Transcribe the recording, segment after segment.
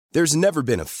There's never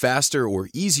been a faster or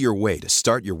easier way to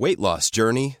start your weight loss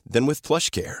journey than with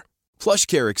PlushCare.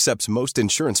 PlushCare accepts most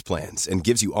insurance plans and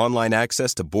gives you online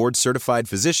access to board-certified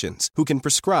physicians who can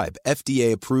prescribe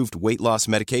FDA-approved weight loss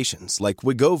medications like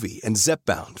Wegovy and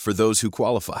Zepbound for those who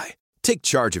qualify. Take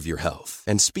charge of your health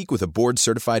and speak with a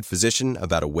board-certified physician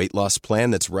about a weight loss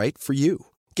plan that's right for you.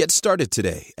 Get started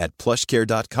today at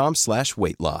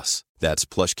plushcare.com/weight-loss. That's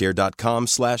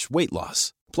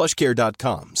plushcare.com/weight-loss.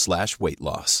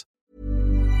 plushcare.com/weight-loss.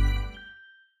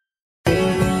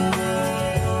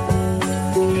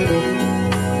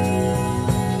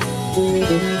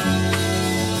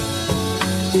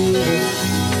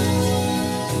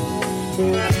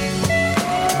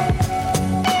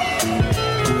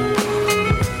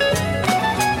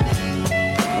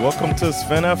 Welcome to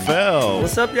SvenFL.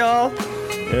 What's up, y'all?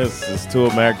 Yes, it's two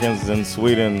Americans in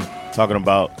Sweden talking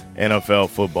about NFL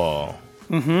football.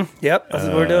 Yep, that's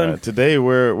what we're doing. Today,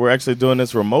 we're actually doing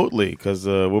this remotely because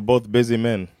we're both busy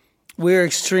men. We're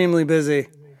extremely busy.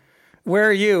 Where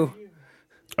are you?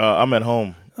 I'm at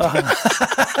home. All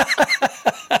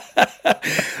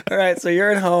right, so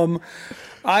you're at home.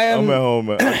 I'm at home.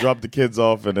 I dropped the kids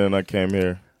off and then I came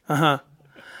here. And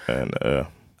I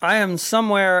am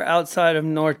somewhere outside of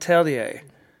Norrtälje.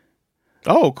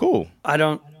 oh, cool. I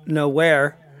don't know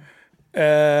where.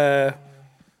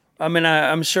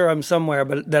 I'm sure I'm somewhere,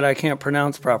 but that I can't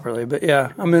pronounce properly. But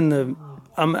yeah, I'm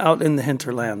out in the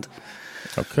hinterland.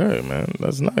 Okay, man,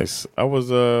 that's nice. I was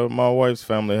my wife's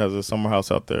family has a summer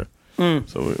house out there,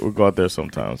 so we go out there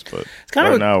sometimes. But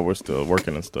now we're still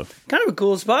working and stuff. Kind of a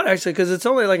cool spot actually, because it's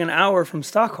only like an hour from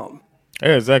Stockholm.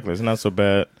 Yeah, exactly. It's not so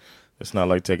bad. It's not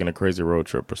like taking a crazy road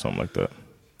trip or something like that.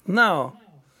 No,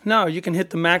 you can hit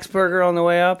the Max Burger on the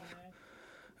way up.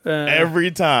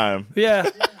 Every time. Yeah.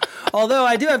 Although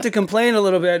I do have to complain a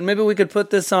little bit. Maybe we could put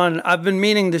this on. I've been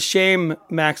meaning to shame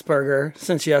Max Burger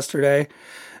since yesterday.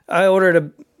 I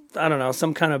ordered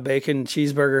some kind of bacon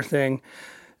cheeseburger thing.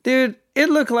 Dude, it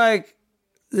looked like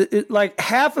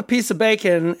half a piece of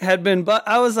bacon had been, but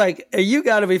I was like, you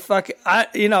gotta be fucking,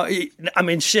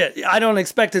 shit. I don't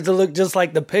expect it to look just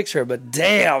like the picture, but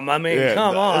damn,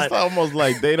 come on. It's almost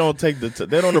like they don't take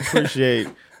they don't appreciate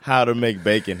how to make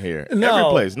bacon here. No.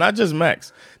 Every place, not just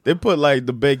Max. They put like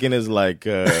the bacon is like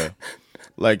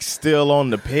still on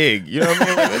the pig. You know what I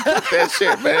mean? Like, cook that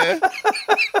shit, man.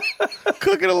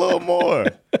 Cook it a little more.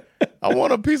 I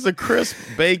want a piece of crisp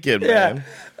bacon, man.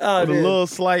 Oh, with dude. a little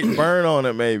slight burn on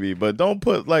it, maybe. But don't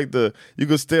put like you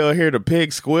can still hear the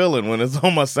pig squealing when it's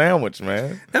on my sandwich,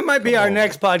 man. That might be our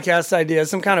next podcast idea,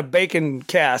 some kind of bacon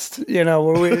cast, where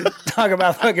we talk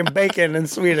about fucking bacon in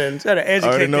Sweden. Try to educate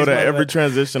I already know that every motherfuckers.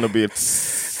 transition will be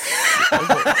that's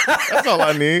all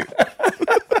I need.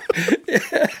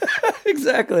 Yeah,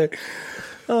 exactly.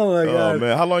 Oh my god. Oh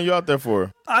man, how long you out there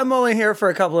for? I'm only here for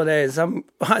a couple of days. I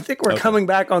think we're coming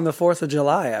back on the 4th of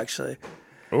July, actually.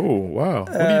 Oh wow.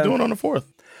 What are you doing on the 4th?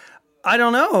 I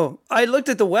don't know. I looked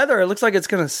at the weather. It looks like it's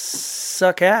gonna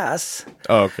suck ass.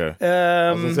 Oh, okay.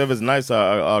 I was gonna say if it's nice,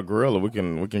 I'll grill it. We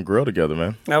can grill together,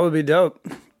 man. That would be dope.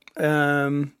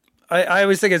 I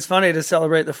always think it's funny to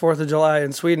celebrate the 4th of July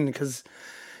in Sweden because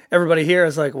everybody here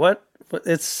is like, what?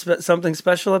 It's something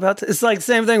special about it. It's like the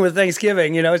same thing with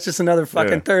Thanksgiving. It's just another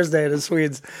fucking Thursday to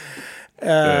Swedes.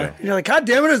 You're like, God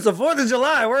damn it, it's the 4th of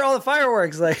July. Where are all the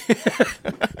fireworks? Like,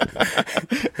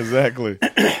 Exactly.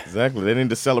 They need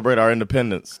to celebrate our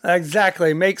independence.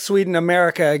 Exactly. Make Sweden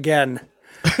America again.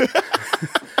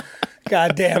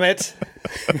 God damn it.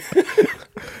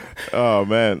 Oh,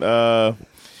 man.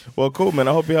 Well, cool, man.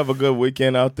 I hope you have a good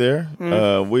weekend out there.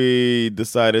 We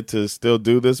decided to still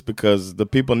do this because the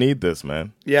people need this,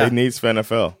 man. Yeah. They need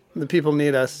SvenFL. The people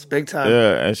need us big time.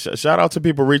 Yeah, and shout out to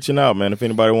people reaching out, man. If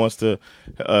anybody wants to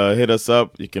hit us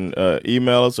up, you can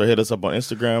email us or hit us up on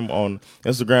Instagram. On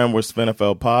Instagram, we're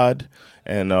SvenFL Pod.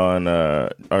 And on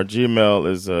our Gmail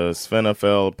is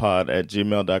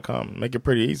svenflpod@gmail.com. Make it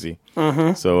pretty easy.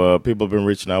 So people have been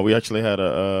reaching out. We actually had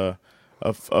a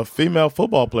female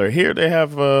football player. Here they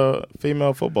have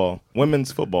female football,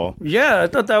 women's football. Yeah, I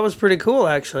thought that was pretty cool,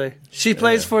 actually. She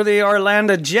plays for the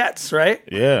Orlando Jets, right?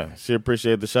 Yeah, she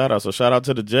appreciated the shout out. So shout out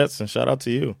to the Jets and shout out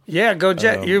to you. Yeah, go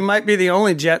Jet. You might be the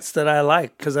only Jets that I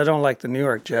like because I don't like the New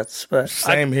York Jets. But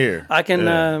Same here. I can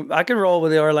roll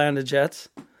with the Orlando Jets.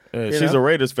 Yeah, she's a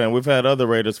Raiders fan. We've had other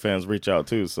Raiders fans reach out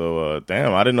too. So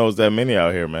damn, I didn't know it was that many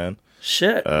out here, man.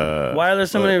 Shit. Why are there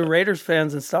so many Raiders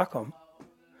fans in Stockholm?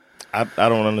 I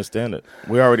don't understand it.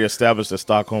 We already established that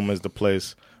Stockholm is the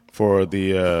place for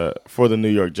the New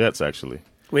York Jets, actually.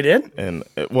 We did? And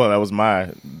that was my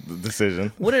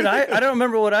decision. What did I don't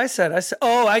remember what I said. I said,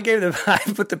 I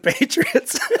put the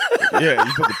Patriots. Yeah,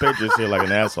 you put the Patriots here like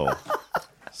an asshole.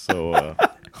 So,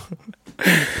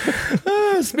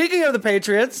 Speaking of the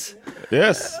Patriots,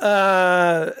 yes.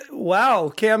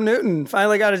 wow, Cam Newton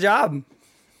finally got a job.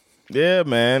 Yeah,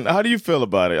 man. How do you feel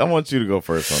about it? I want you to go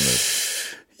first on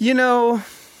this. You know,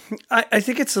 I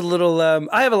think it's a little.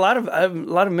 I have a lot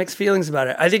of mixed feelings about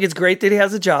it. I think it's great that he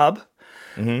has a job.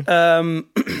 Mm-hmm.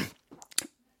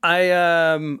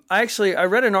 I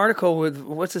read an article with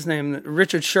what's his name,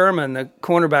 Richard Sherman, the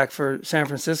cornerback for San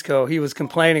Francisco. He was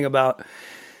complaining about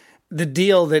the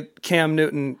deal that Cam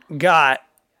Newton got,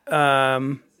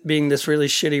 being this really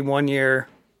shitty 1 year,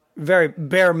 very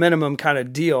bare minimum kind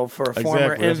of deal for a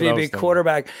former MVP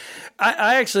quarterback.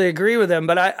 I actually agree with him,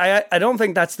 but I don't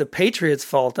think that's the Patriots'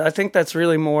 fault. I think that's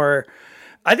really more.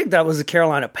 I think that was the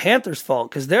Carolina Panthers'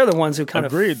 fault because they're the ones who kind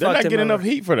of agreed. They're not getting over. enough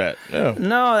heat for that. Yeah.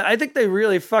 No, I think they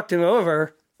really fucked him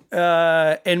over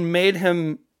and made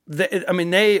him.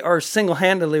 They are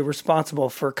single-handedly responsible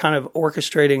for kind of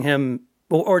orchestrating him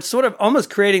or sort of almost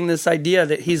creating this idea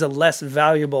that he's a less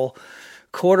valuable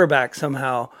quarterback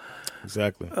somehow.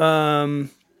 Exactly. And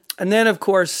then, of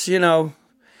course, he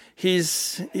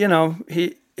has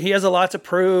a lot to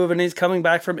prove, and he's coming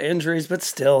back from injuries, but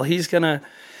still, he's gonna.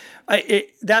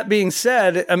 That being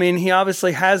said, I mean, he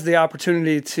obviously has the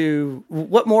opportunity to.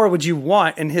 What more would you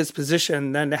want in his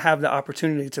position than to have the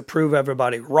opportunity to prove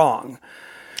everybody wrong?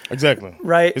 Exactly.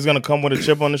 Right. He's gonna come with a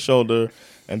chip on the shoulder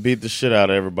and beat the shit out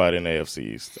of everybody in the AFC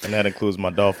East, and that includes my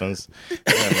Dolphins.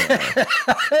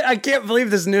 I can't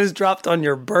believe this news dropped on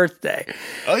your birthday.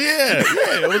 Oh yeah,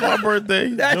 it was my birthday,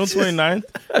 June 29th,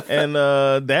 and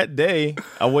that day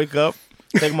I wake up,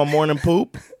 take my morning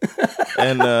poop,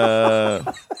 and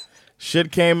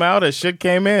shit came out as shit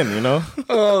came in.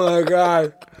 Oh my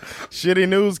god, shitty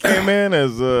news came in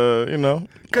as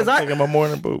because I'm taking my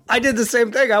morning poop. I did the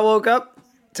same thing. I woke up,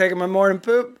 taking my morning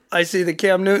poop. I see that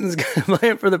Cam Newton's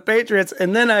playing for the Patriots,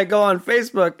 and then I go on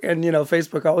Facebook, and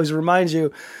Facebook always reminds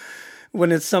you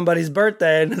when it's somebody's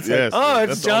birthday, and it's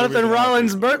it's Jonathan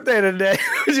Rollins' birthday today.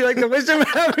 Would you like to wish him a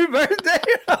happy birthday?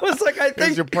 I was like,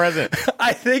 Here's your present.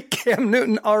 I think Cam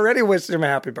Newton already wished him a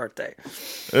happy birthday.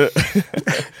 I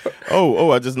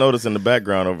just noticed in the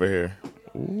background over here.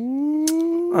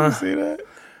 Ooh, see that?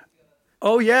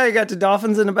 Oh yeah, you got the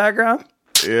Dolphins in the background?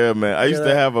 Yeah, man. I used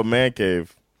to have a man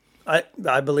cave.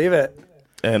 I believe it.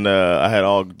 And I had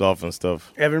all Dolphin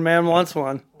stuff. Every man wants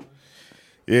one.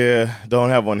 Yeah, don't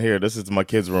have one here. This is my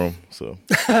kid's room. So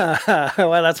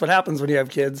well, that's what happens when you have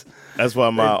kids. That's why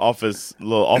my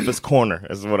little office corner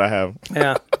is what I have.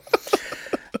 Yeah.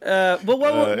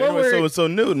 But so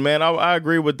Newton, man, I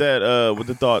agree with that. With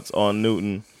the thoughts on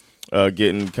Newton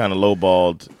getting kind of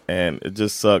lowballed, and it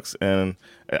just sucks. And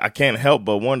I can't help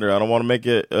but wonder. I don't want to make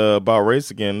it about race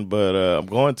again, but I'm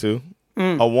going to.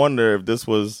 I wonder if this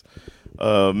was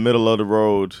middle of the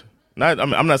road.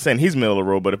 I'm not saying he's middle of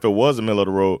the road, but if it was a middle of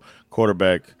the road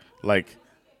quarterback,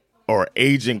 or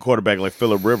aging quarterback like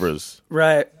Phillip Rivers,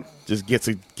 right, just gets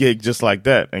a gig just like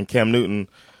that, and Cam Newton,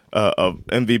 of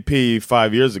MVP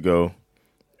 5 years ago,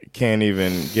 can't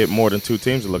even get more than two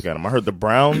teams to look at him. I heard the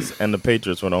Browns and the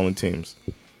Patriots were the only teams.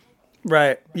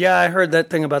 Right. Yeah, I heard that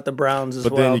thing about the Browns as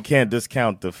well. But then you can't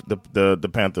discount the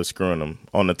Panthers screwing him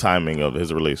on the timing of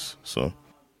his release. So,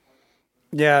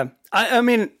 yeah, I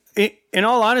mean, in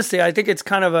all honesty, I think it's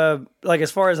kind of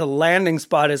as far as a landing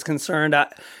spot is concerned. I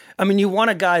mean, you want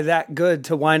a guy that good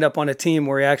to wind up on a team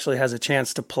where he actually has a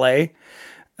chance to play.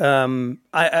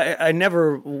 I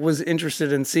never was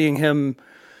interested in seeing him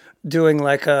doing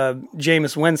like a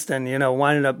Jameis Winston,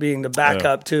 winding up being the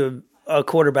backup to a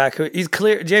quarterback who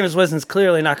Jameis Winston's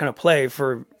clearly not going to play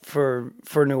for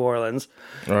New Orleans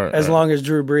as long as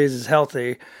Drew Brees is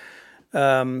healthy.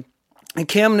 And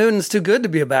Cam Newton's too good to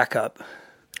be a backup.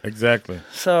 Exactly.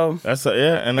 So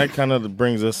and that kind of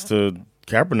brings us to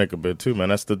Kaepernick a bit too, man.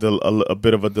 That's a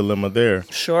bit of a dilemma there.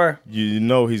 Sure.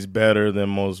 He's better than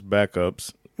most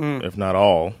backups, if not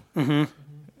all. Mm-hmm.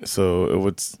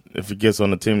 So if he gets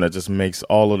on a team that just makes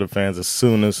all of the fans, as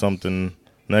soon as something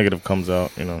negative comes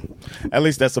out, at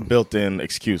least that's a built-in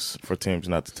excuse for teams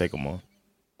not to take him on.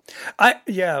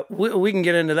 We can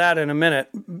get into that in a minute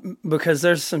because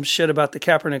there's some shit about the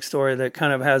Kaepernick story that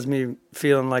kind of has me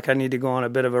feeling like I need to go on a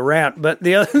bit of a rant. But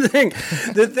the other thing,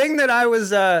 the thing that I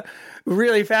was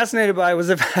really fascinated by was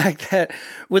the fact that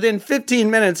within 15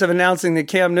 minutes of announcing that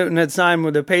Cam Newton had signed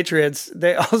with the Patriots,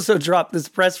 they also dropped this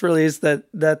press release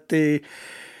that the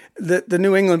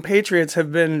New England Patriots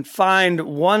have been fined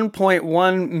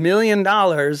 $1.1 million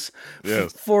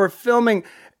for filming.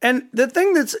 And the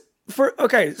thing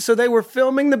so they were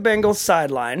filming the Bengals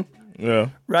sideline,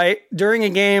 right? During a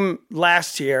game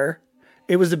last year.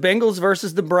 It was the Bengals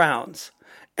versus the Browns.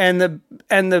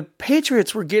 and the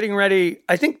Patriots were getting ready.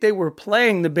 I think they were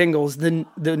playing the Bengals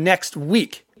the next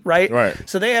week, right? Right.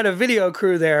 So they had a video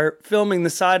crew there filming the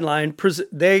sideline.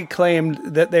 They claimed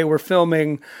that they were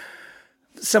filming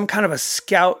some kind of a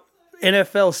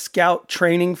NFL scout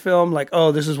training film, like,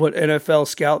 oh, this is what NFL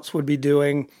scouts would be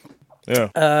doing.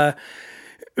 Yeah.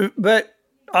 But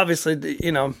obviously,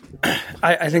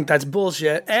 I think that's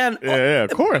bullshit. And yeah,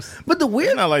 of course. But the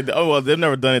weird, not like they've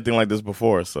never done anything like this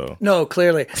before, so no,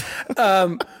 clearly.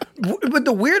 But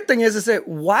the weird thing is that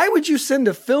why would you send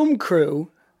a film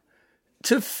crew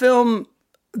to film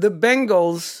the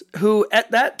Bengals, who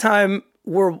at that time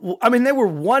they were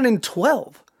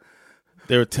 1-12.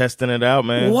 They were testing it out,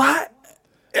 man. What?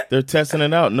 They're testing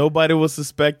it out. Nobody was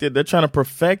suspected. They're trying to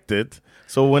perfect it,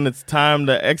 so when it's time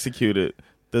to execute it,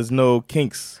 there's no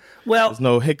kinks. Well, there's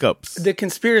no hiccups. The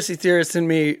conspiracy theorist in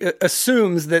me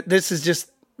assumes that this is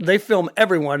just they film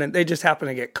everyone and they just happen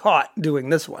to get caught doing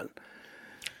this one.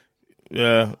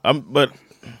 Yeah, but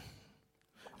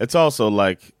it's also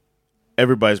like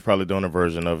everybody's probably doing a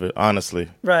version of it. Honestly,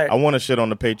 right? I want to shit on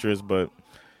the Patriots, but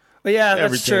yeah,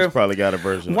 every that's team's true. probably got a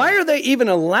version. Why are they even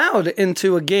allowed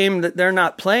into a game that they're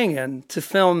not playing in to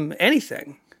film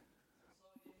anything?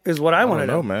 Is what I want to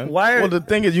know, man. Well, the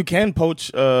thing is, you can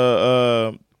poach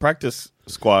practice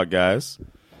squad guys.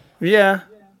 Yeah.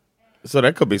 So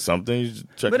that could be something. You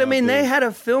check. But I mean, they had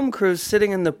a film crew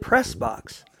sitting in the press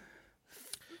box.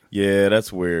 Yeah,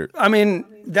 that's weird. I mean,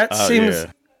 that seems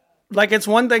like it's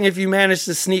one thing if you manage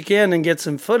to sneak in and get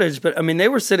some footage, but I mean, they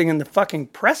were sitting in the fucking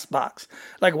press box.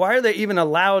 Like, why are they even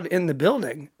allowed in the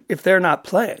building if they're not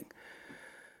playing?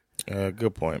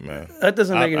 Good point, man. That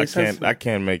doesn't make any sense. I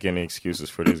can't make any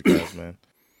excuses for these guys, man.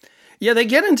 Yeah, they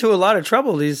get into a lot of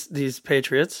trouble, these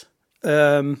Patriots.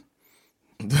 I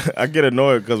get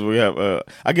annoyed because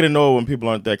I get annoyed when people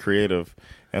aren't that creative,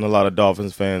 and a lot of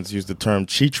Dolphins fans use the term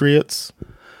 "cheatriots."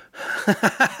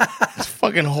 It's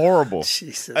fucking horrible.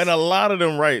 Jesus. And a lot of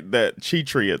them write that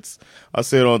cheatriots. I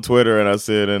see it on Twitter and I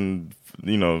see it in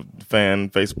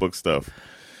fan Facebook stuff.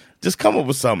 Just come up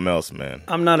with something else, man.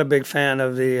 I'm not a big fan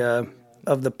of the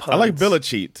puns. I like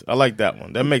Bill-A-Cheat. I like that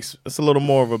one. It's a little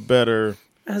more of a better.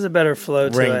 It has a better flow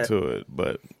ring to it,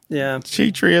 but yeah,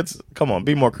 cheatriots. Come on,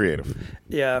 be more creative.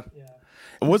 Yeah.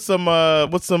 What's some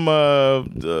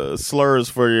slurs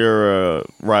for your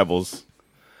rivals?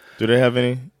 Do they have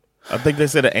any? I think they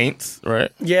said the Aints,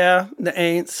 right? Yeah, the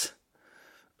Aints.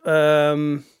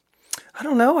 I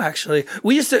don't know, actually.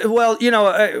 We used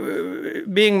to,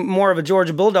 being more of a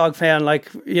Georgia Bulldog fan,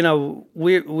 we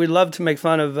love to make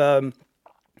fun of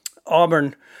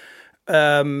Auburn.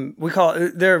 We call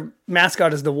their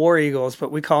mascot is the War Eagles,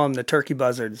 but we call them the Turkey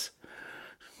Buzzards.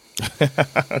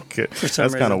 Okay.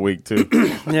 That's kind of weak, too.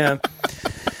 Yeah.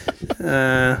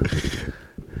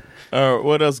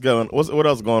 What else going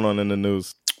on in the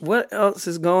news? What else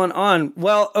is going on?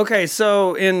 Well, okay,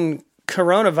 so in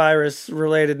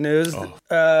coronavirus-related news,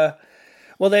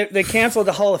 they canceled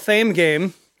the Hall of Fame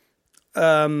game,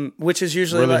 which is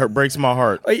usually really breaks my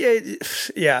heart.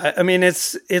 Yeah, I mean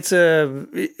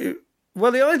the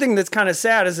only thing that's kind of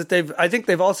sad is that I think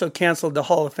they've also canceled the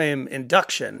Hall of Fame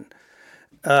induction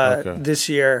this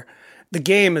year. The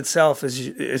game itself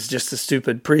is just a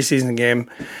stupid preseason game.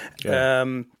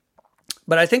 Yeah.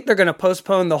 But I think they're going to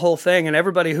postpone the whole thing, and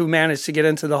everybody who managed to get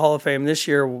into the Hall of Fame this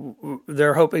year,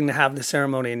 they're hoping to have the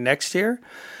ceremony next year.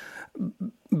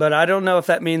 But I don't know if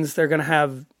that means they're going to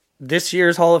have this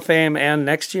year's Hall of Fame and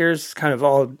next year's kind of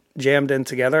all jammed in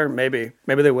together. Maybe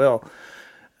they will.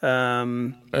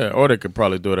 Or they could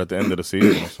probably do it at the end of the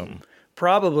season or something.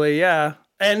 Probably, yeah.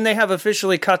 And they have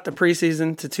officially cut the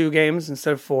preseason to 2 games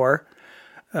instead of 4.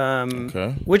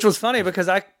 Which was funny because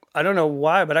I don't know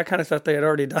why, but I kind of thought they had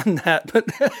already done that. But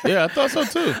yeah, I thought so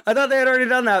too. I thought they had already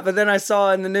done that, but then I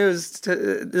saw in the news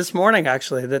this morning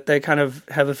actually that they kind of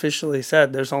have officially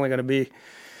said there's only going to be.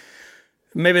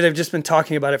 Maybe they've just been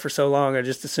talking about it for so long. I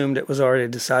just assumed it was already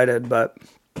decided, but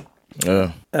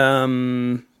yeah,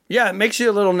 it makes you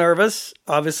a little nervous,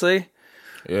 obviously.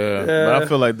 Yeah, but I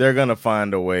feel like they're gonna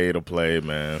find a way to play,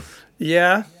 man.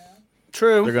 Yeah,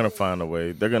 true. They're gonna find a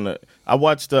way. I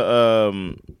watched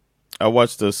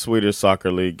the Swedish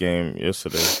Soccer League game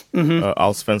yesterday. Mm-hmm.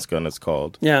 Allsvenskan, it's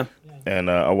called. Yeah. And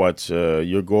I watched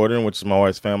Djurgården, which is my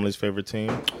wife's family's favorite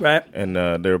team. Right. And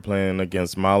they were playing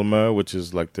against Malmö, which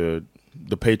is like the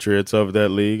Patriots of that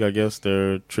league, I guess.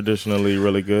 They're traditionally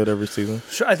really good every season.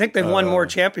 Sure, I think they've won more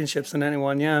championships than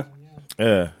anyone, yeah.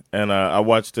 Yeah. And I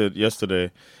watched it yesterday,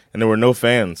 and there were no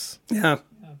fans. Yeah.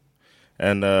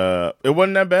 And it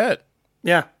wasn't that bad.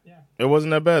 Yeah. It wasn't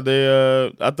that bad.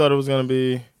 I thought it was going to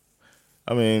be...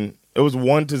 I mean, it was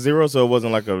 1-0, so it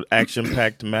wasn't like an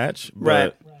action-packed match. But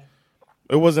right.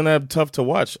 it wasn't that tough to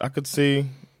watch. I could see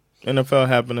NFL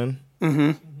happening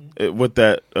with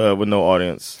that with no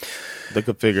audience. They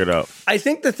could figure it out. I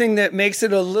think the thing that makes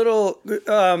it a little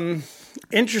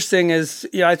interesting is,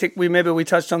 I think we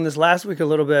touched on this last week a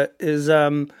little bit, is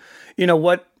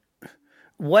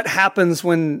what happens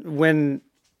when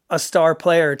a star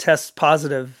player tests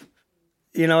positive.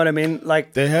 You know what I mean?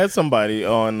 Like, they had somebody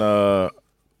on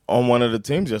one of the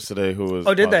teams yesterday who was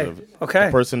did positive. they? Okay.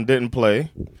 The person didn't play,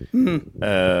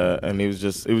 and he was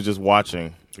just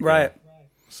watching. Right.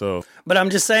 So, but I'm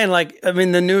just saying,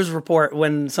 the news report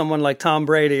when someone like Tom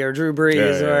Brady or Drew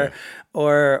Brees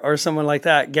or someone like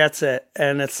that gets it,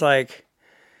 and it's like,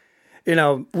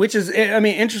 which is,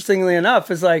 interestingly enough,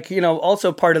 is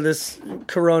also part of this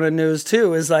Corona news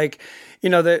too, is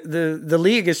the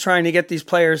league is trying to get these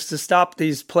players to stop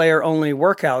these player-only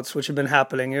workouts, which have been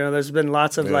happening. There's been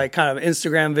lots of kind of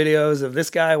Instagram videos of this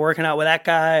guy working out with that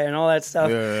guy and all that stuff.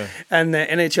 Yeah. And the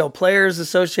NHL Players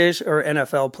Association or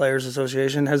NFL Players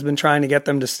Association has been trying to get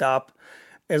them to stop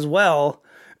as well.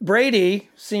 Brady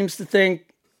seems to think,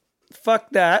 fuck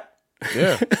that.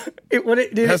 Yeah.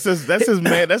 That's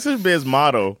his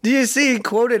motto. Do you see he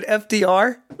quoted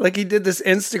FDR? Like, he did this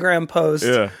Instagram post.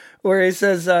 Yeah. Where he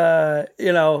says, I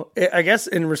guess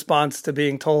in response to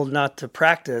being told not to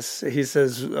practice, he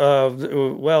says,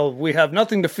 well, we have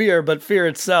nothing to fear but fear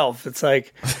itself. It's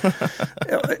like,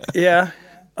 yeah,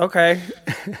 okay.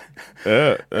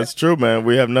 Yeah, that's true, man.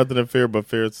 We have nothing to fear but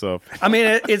fear itself. I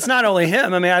mean, it's not only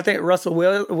him. I mean, I think Russell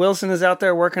Wilson is out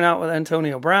there working out with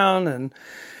Antonio Brown, and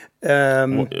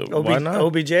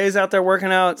OBJ's out there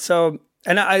working out. So...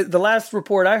 And the last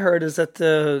report I heard is that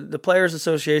the Players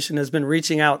Association has been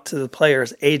reaching out to the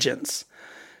players' agents.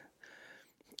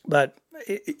 But,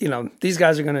 these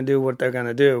guys are going to do what they're going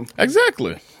to do.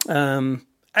 Exactly.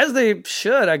 As they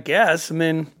should, I guess. I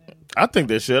mean... I think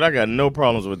they should. I got no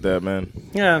problems with that, man.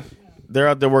 Yeah. They're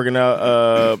out there working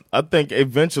out. I think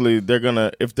eventually if they're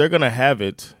going to have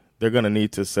it, they're going to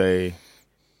need to say...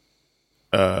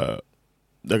 they're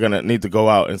going to need to go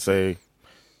out and say...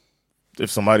 If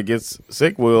somebody gets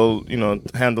sick, we'll,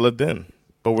 handle it then.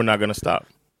 But we're not going to stop.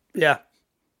 Yeah.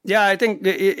 Yeah, I think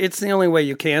it's the only way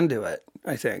you can do it,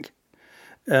 I think.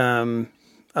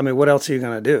 What else are you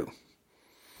going to do?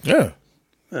 Yeah.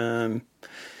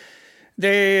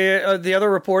 The other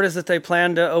report is that they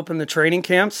plan to open the training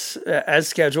camps as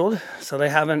scheduled. So they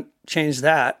haven't changed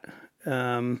that.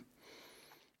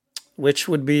 Which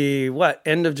would be,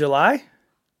 end of July?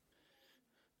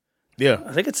 Yeah.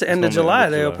 I think it's the end of July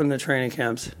they open the training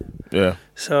camps. Yeah.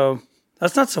 So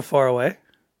that's not so far away.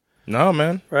 No,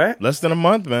 man. Right? Less than a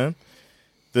month, man.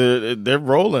 They're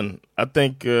rolling. I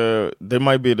think they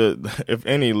might be if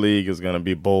any league is going to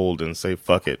be bold and say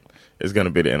fuck it, it's going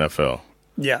to be the NFL.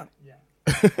 Yeah.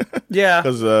 Yeah.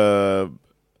 Because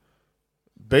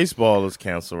baseball is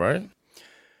canceled, right?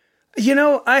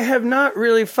 I have not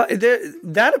really...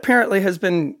 that apparently has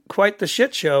been quite the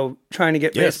shit show, trying to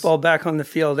get baseball back on the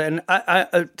field. And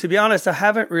I to be honest, I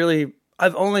haven't really...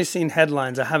 I've only seen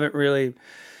headlines. I haven't really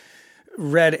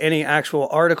read any actual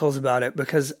articles about it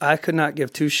because I could not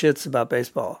give two shits about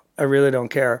baseball. I really don't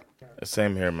care.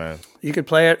 Same here, man. You could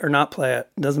play it or not play it.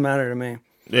 It doesn't matter to me.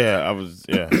 Yeah,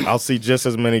 I'll see just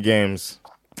as many games.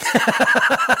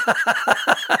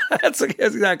 That's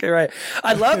exactly right.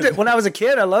 I loved it when I was a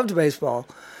kid. I loved baseball.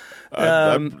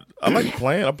 I like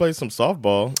playing. I played some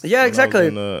softball. Yeah, exactly.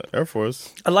 When I was in the Air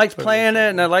Force. I liked playing it,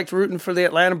 and I liked rooting for the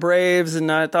Atlanta Braves,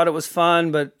 and I thought it was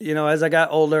fun. But as I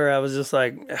got older, I was just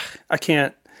like, I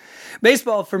can't.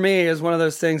 Baseball for me is one of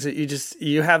those things that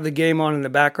you have the game on in the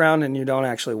background and you don't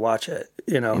actually watch it.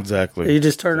 Exactly. You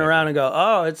just turn around and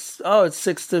go, it's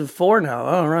 6-4 now.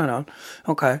 Oh, right on.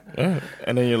 Okay. Yeah.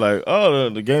 And then you're like,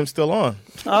 the game's still on.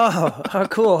 Oh,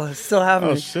 cool. It's still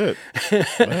happening. Oh shit,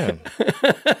 man.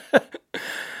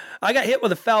 I got hit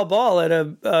with a foul ball at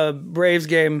a Braves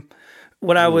game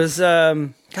when I was,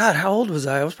 how old was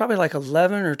I? I was probably like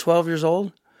 11 or 12 years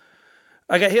old.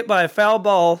 I got hit by a foul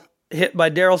ball hit by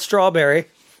Darryl Strawberry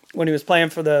when he was playing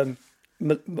for the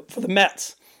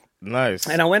Mets. Nice.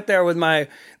 And I went there with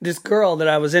this girl that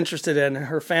I was interested in, and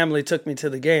her family took me to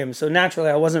the game. So naturally,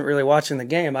 I wasn't really watching the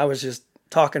game. I was just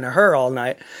talking to her all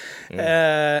night.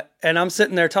 And I'm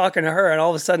sitting there talking to her, and all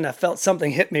of a sudden, I felt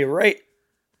something hit me right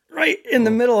in the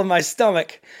middle of my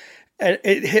stomach. And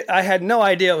it hit. I had no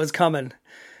idea it was coming.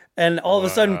 And all of a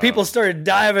sudden, people started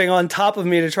diving on top of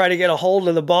me to try to get a hold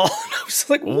of the ball. And I was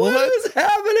like, what is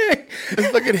happening?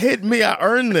 It's like it hit me. I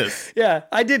earned this. Yeah,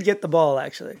 I did get the ball,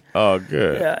 actually. Oh,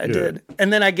 good. Yeah, I did.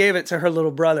 And then I gave it to her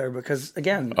little brother because,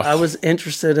 again, I was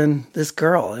interested in this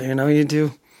girl. You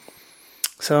do.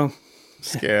 So,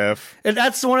 Scaff. And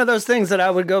that's one of those things that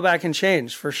I would go back and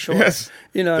change for sure. Yes,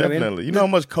 you know what definitely. I mean? You know how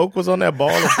much coke was on that ball?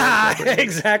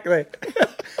 Exactly.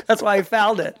 That's why he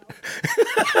fouled it.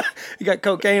 He got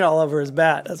cocaine all over his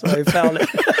bat. That's why he fouled it.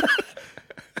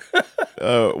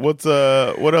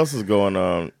 What else is going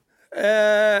on?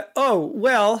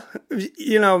 Well,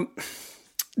 you know,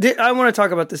 I want to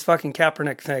talk about this fucking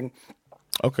Kaepernick thing.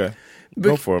 Okay,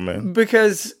 go for it, man.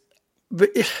 Because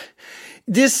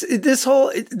this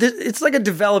whole it's like a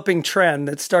developing trend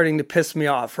that's starting to piss me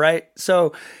off, right?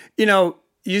 So, you know,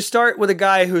 you start with a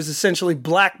guy who's essentially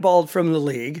blackballed from the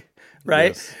league,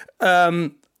 right?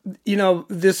 Yes. You know,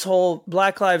 this whole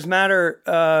Black Lives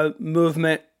Matter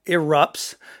movement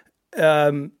erupts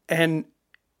and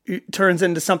it turns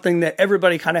into something that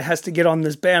everybody kind of has to get on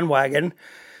this bandwagon.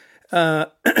 And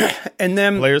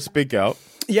then Players speak out.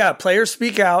 Yeah, players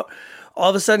speak out. All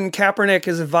of a sudden, Kaepernick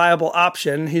is a viable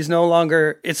option. It's no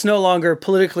longer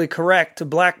politically correct to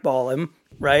blackball him,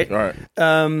 right? All right.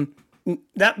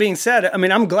 That being said, I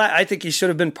mean, I'm glad. I think he should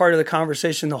have been part of the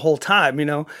conversation the whole time, you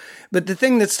know. But the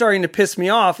thing that's starting to piss me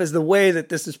off is the way that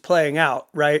this is playing out,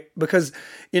 right? Because,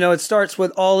 you know, it starts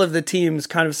with all of the teams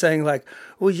kind of saying like,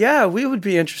 well, yeah, we would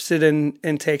be interested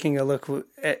in taking a look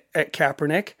at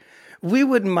Kaepernick. We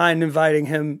wouldn't mind inviting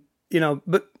him, you know,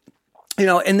 but, you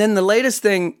know, and then the latest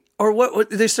thing, or what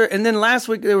they start, and then last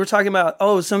week they were talking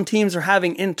about, some teams are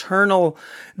having internal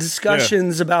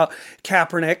discussions about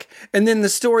Kaepernick. And then the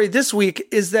story this week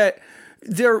is that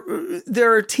there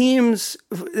are teams,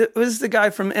 it was the guy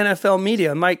from NFL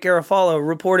Media, Mike Garafolo,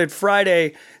 reported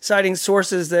Friday, citing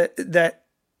sources that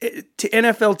to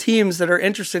NFL teams that are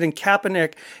interested in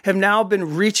Kaepernick have now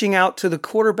been reaching out to the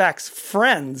quarterback's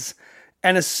friends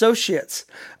and associates.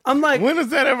 I'm like, when does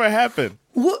that ever happen?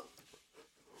 What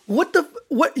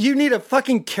you need a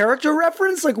fucking character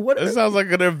reference? Like what? It sounds like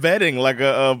they're vetting like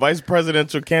a vice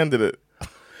presidential candidate.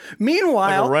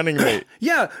 Meanwhile, like a running mate.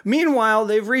 Yeah. Meanwhile,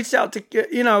 they've reached out to,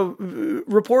 you know,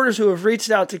 reporters who have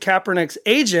reached out to Kaepernick's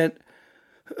agent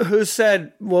who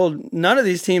said, well, none of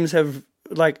these teams have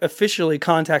like officially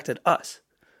contacted us.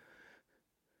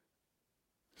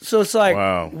 So it's like,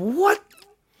 wow. What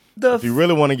the? If you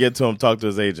really want to get to him, talk to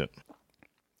his agent.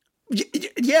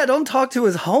 Yeah, don't talk to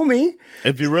his homie.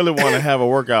 If you really want to have a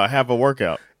workout, have a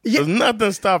workout. Yeah. There's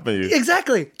nothing stopping you.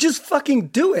 Exactly. Just fucking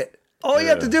do it. All you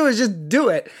have to do is just do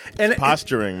it. And it's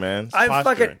posturing, man. It's I'm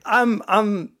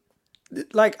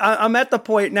at the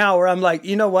point now where I'm like,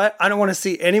 you know what? I don't want to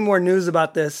see any more news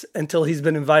about this until he's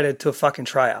been invited to a fucking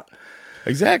tryout.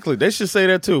 Exactly. They should say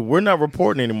that too. We're not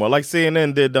reporting anymore. Like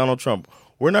CNN did Donald Trump.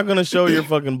 We're not going to show your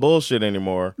fucking bullshit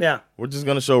anymore. Yeah. We're just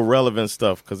going to show relevant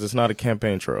stuff because it's not a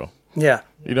campaign trail. Yeah.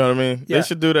 You know what I mean? Yeah. They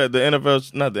should do that. The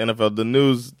NFL, not the NFL, the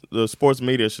news, the sports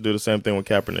media should do the same thing with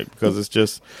Kaepernick because it's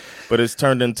just, but it's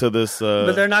turned into this.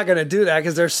 But they're not going to do that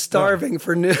because they're starving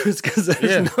for news because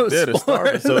there's no sport. They're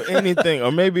starving. So anything,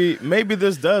 or maybe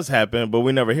this does happen, but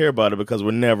we never hear about it because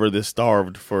we're never this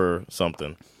starved for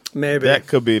something. Maybe. That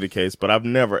could be the case, but I've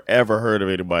never, ever heard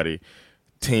of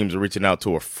teams reaching out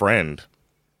to a friend.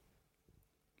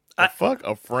 A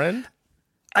friend?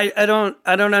 I don't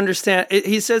understand.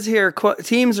 He says here, quote,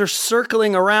 teams are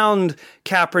circling around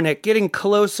Kaepernick, getting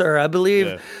closer. I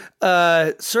believe,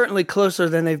 certainly closer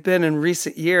than they've been in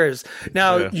recent years.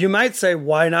 Now, you might say,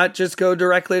 why not just go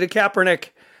directly to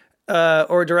Kaepernick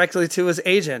or directly to his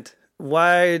agent?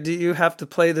 Why do you have to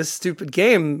play this stupid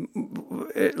game,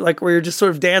 like where you're just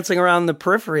sort of dancing around the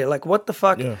periphery? Like, what the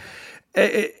fuck? Yeah.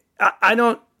 I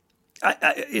don't.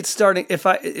 It's starting. If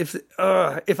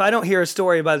I don't hear a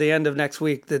story by the end of next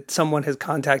week that someone has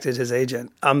contacted his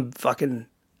agent, I'm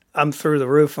through the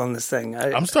roof on this thing.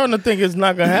 I'm starting to think it's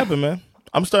not gonna happen, man.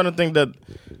 I'm starting to think that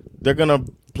they're gonna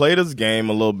play this game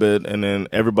a little bit, and then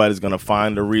everybody's gonna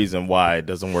find a reason why it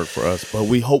doesn't work for us. But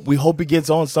we hope he gets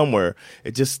on somewhere.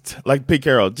 It just like Pete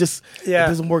Carroll, it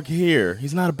doesn't work here.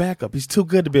 He's not a backup. He's too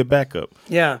good to be a backup.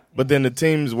 Yeah. But then the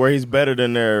teams where he's better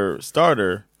than their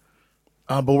starter.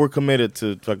 But we're committed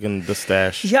to fucking the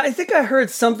stash. Yeah, I think I heard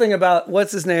something about,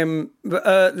 what's his name?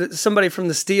 Somebody from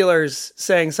the Steelers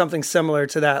saying something similar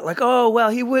to that. Like, oh, well,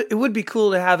 it would be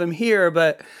cool to have him here,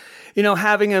 but, you know,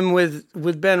 having him with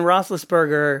Ben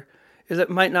Roethlisberger, it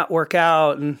might not work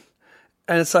out. And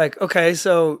it's like, okay,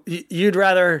 so you'd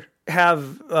rather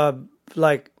have,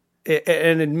 like,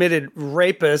 an admitted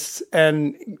rapist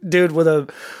and dude with a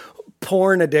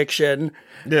porn addiction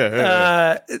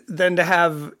than to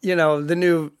have, you know, the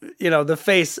new, you know, the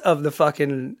face of the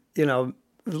fucking, you know,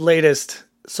 latest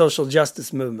social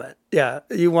justice movement. Yeah,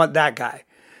 you want that guy.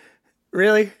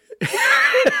 Really?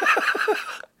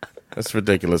 That's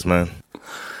ridiculous, man.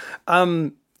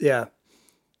 Yeah.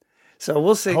 So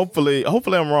we'll see. Hopefully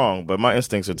I'm wrong, but my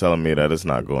instincts are telling me that it's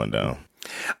not going down.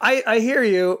 I hear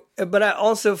you, but I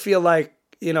also feel like,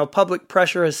 public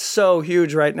pressure is so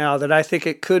huge right now that I think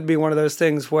it could be one of those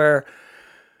things where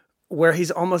he's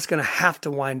almost going to have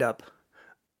to wind up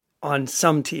on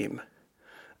some team.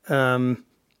 I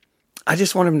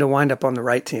just want him to wind up on the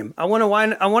right team. I want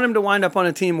him to wind up on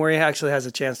a team where he actually has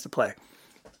a chance to play.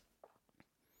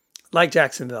 Like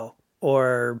Jacksonville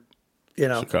or,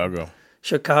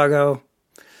 Chicago.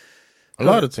 A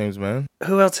lot of teams, man.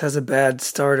 Who else has a bad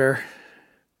starter?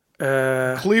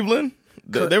 Cleveland.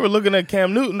 They were looking at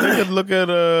Cam Newton. They could look at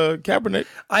Kaepernick.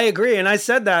 I agree, and I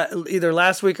said that either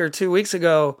last week or 2 weeks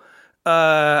ago.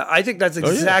 I think that's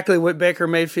exactly what Baker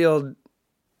Mayfield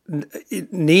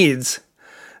needs.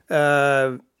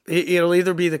 It'll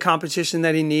either be the competition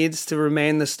that he needs to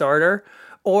remain the starter,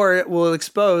 or it will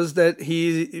expose that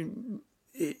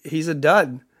he's a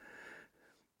dud.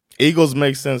 Eagles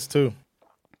make sense too.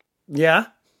 Yeah.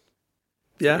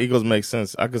 Eagles make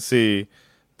sense. I could see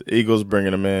the Eagles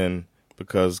bringing him in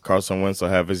because Carson Wentz will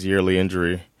have his yearly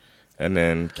injury, and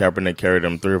then Kaepernick carried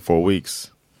him 3 or 4 weeks,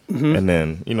 and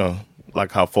then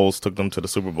like how Foles took them to the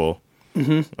Super Bowl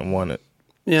and won it.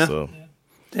 Yeah. So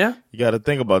yeah, you got to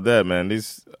think about that, man.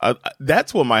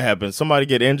 That's what might happen. Somebody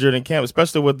get injured in camp,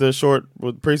 especially with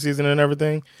preseason and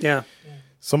everything. Yeah.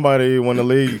 Somebody, when the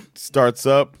league starts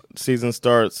up, season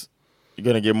starts, you're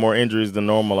going to get more injuries than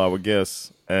normal, I would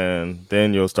guess. And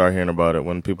then you'll start hearing about it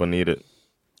when people need it.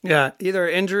 Yeah, either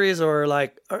injuries or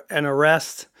like an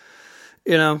arrest,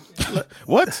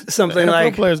 What? Something NFL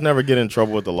like... players never get in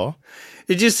trouble with the law.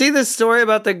 Did you see this story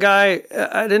about the guy?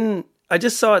 I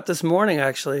just saw it this morning,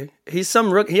 actually. He's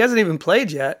some rookie. He hasn't even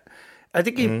played yet. I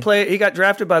think he got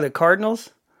drafted by the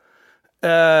Cardinals.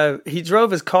 He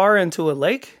drove his car into a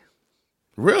lake.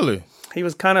 Really? He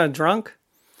was kind of drunk.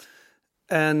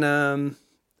 And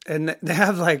they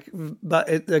have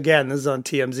again, this is on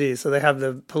TMZ, so they have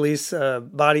the police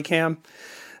body cam.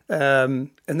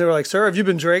 And they were like, "Sir, have you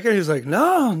been drinking?" He was like,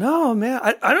 No, man.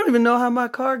 I don't even know how my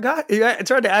car got. I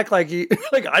tried to act like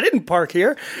I didn't park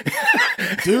here.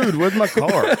 Dude, where's my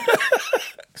car?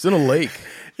 It's in a lake.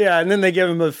 Yeah, and then they give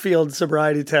him a field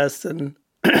sobriety test, and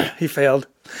he failed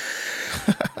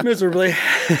miserably.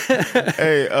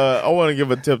 Hey, I want to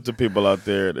give a tip to people out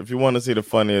there. If you want to see the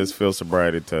funniest field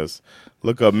sobriety test,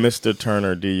 look up Mr.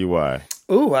 Turner DUI.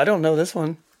 Ooh, I don't know this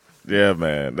one. Yeah,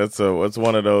 man, it's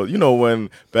one of those. When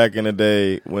back in the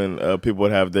day when people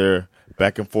would have their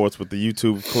back and forths with the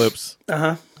YouTube clips.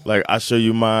 Like I show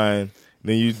you mine,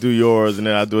 then you do yours, and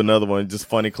then I do another one. Just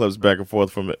funny clips back and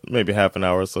forth from maybe half an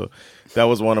hour or so. That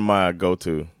was one of my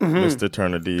go-to, Mr.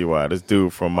 Turner DUI. This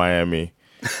dude from Miami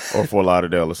or Fort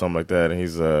Lauderdale or something like that, and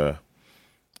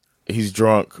he's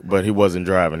drunk, but he wasn't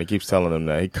driving. He keeps telling them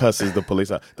that. He cusses the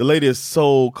police out. The lady is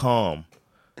so calm.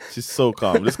 She's so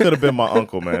calm. This could have been my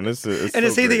uncle, man. It's and so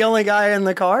is he great. the only guy in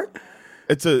the car?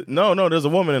 No, there's a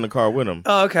woman in the car with him.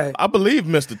 Oh, okay. I believe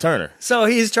Mr. Turner. So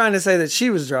he's trying to say that she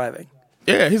was driving.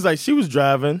 Yeah, he's like, she was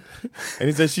driving, and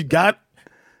he said she got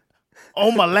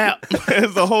on my lap.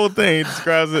 It's the whole thing. He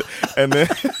describes it. And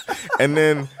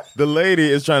then the lady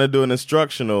is trying to do an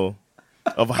instructional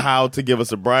of how to give a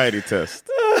sobriety test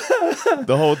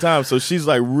the whole time. So she's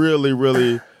like really,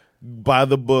 really by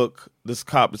the book, this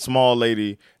small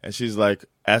lady, and she's like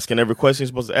asking every question you're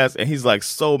supposed to ask, and he's like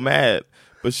so mad,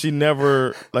 but she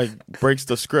never like breaks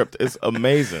the script. It's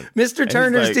amazing. Mr.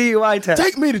 Turner's like, DUI test.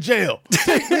 Take me to jail.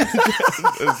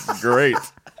 It's great.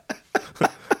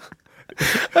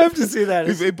 I have to see that.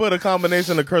 He put a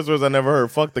combination of curse words I never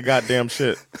heard. Fuck the goddamn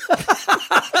shit.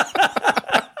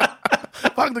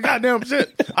 Fuck the goddamn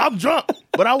shit. I'm drunk,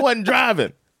 but I wasn't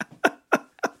driving.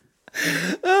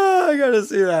 Oh, I gotta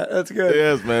see that. That's good.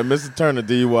 Yes, man. Mr. Turner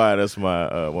DUI. That's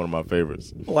my one of my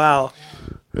favorites. Wow.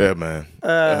 Yeah, man.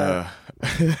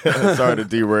 Sorry to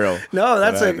derail. No,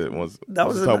 that's talk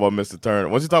about Mr. Turner.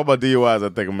 Once you talk about DUIs, I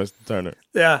think of Mr. Turner.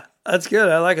 Yeah, that's good.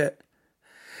 I like it.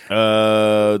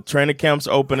 Training camp's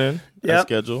opening. Yep.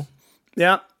 Schedule.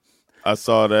 Yeah. I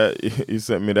saw that. You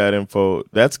sent me that info.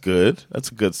 That's good.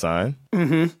 That's a good sign.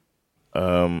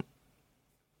 Mm-hmm.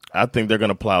 I think they're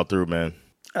gonna plow through, man.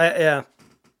 Yeah.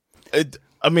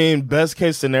 I mean, best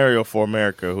case scenario for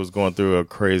America, who's going through a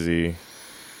crazy,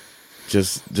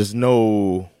 just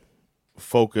no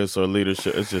focus or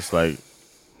leadership. It's just like,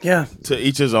 yeah, to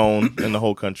each his own in the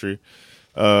whole country.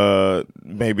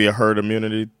 Maybe a herd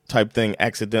immunity type thing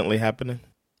accidentally happening.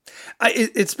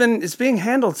 It's being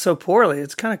handled so poorly.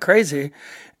 It's kind of crazy.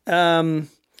 And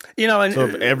so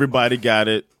if everybody got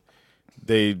it,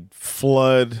 they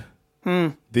flood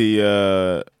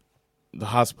the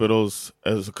hospitals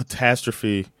as a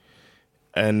catastrophe,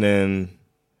 and then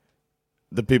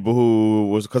the people who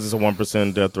was because it's a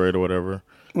 1% death rate or whatever.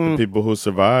 The people who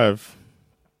survive,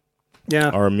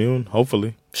 are immune.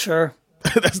 Hopefully, sure.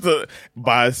 That's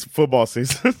by football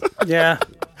season. Yeah,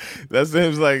 that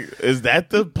seems like is that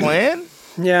the plan?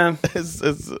 Yeah,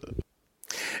 it's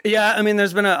yeah. I mean,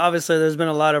 there's been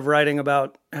a lot of writing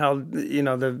about how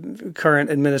the current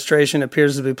administration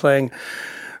appears to be playing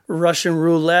Russian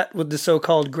roulette with the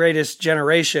so-called greatest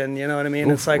generation. You know what I mean?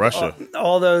 Oof, it's like Russia.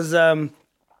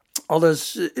 all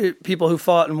those people who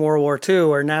fought in World War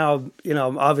II are now,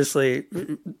 obviously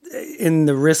in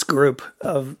the risk group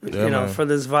of, for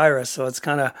this virus. So it's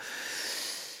kind of,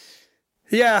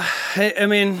 I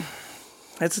mean,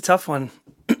 it's a tough one.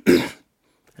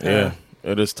 Yeah,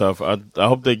 it is tough. I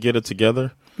hope they get it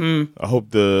together. I hope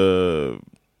the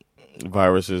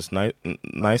virus is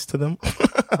nice to them.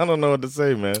 I don't know what to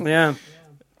say, man. Yeah.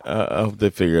 I hope they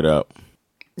figure it out.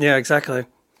 Yeah, exactly.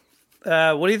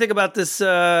 What do you think about this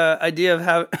idea of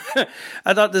how?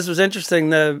 I thought this was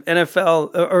interesting. The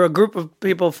NFL or a group of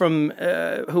people from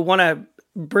who want to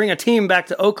bring a team back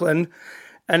to Oakland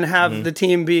and have the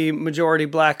team be majority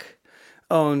black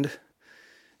owned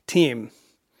team.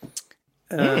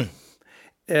 What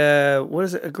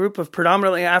is it? A group of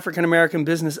predominantly African American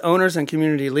business owners and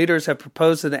community leaders have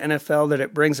proposed to the NFL that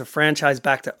it brings a franchise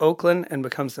back to Oakland and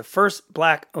becomes the first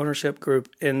black ownership group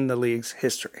in the league's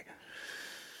history.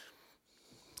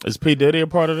 Is P. Diddy a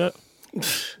part of that?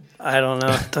 I don't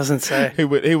know. It doesn't say. He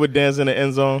would dance in the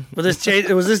end zone. Was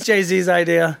this Jay-Z's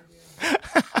idea?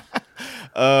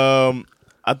 I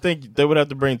think they would have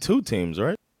to bring 2 teams,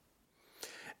 right?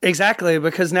 Exactly,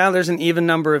 because now there's an even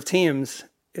number of teams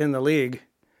in the league.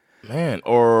 Man,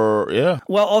 or yeah.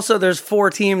 Well, also there's 4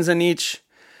 teams in each,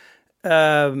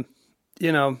 division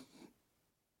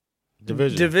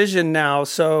now.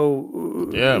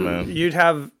 So yeah, man, you'd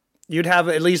have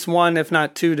at least 1, if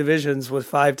not 2 divisions with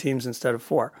 5 teams instead of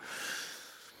 4.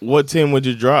 What team would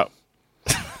you drop?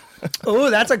 Oh,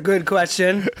 that's a good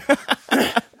question.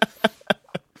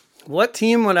 What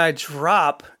team would I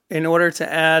drop in order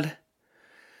to add?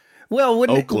 Well,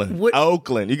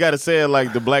 Oakland. You got to say it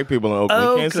like the black people in Oakland.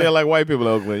 You can't say it like white people in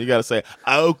Oakland. You got to say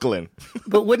Oakland.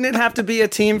 But wouldn't it have to be a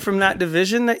team from that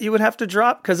division that you would have to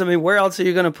drop? Because, I mean, where else are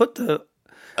you going to put the...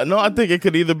 No, I think it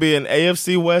could either be an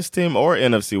AFC West team or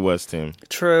NFC West team.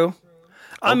 True.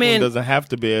 Oakland doesn't have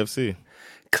to be AFC.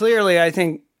 Clearly, I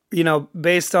think,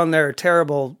 based on their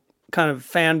terrible kind of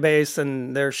fan base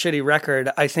and their shitty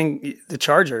record, I think the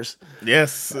Chargers.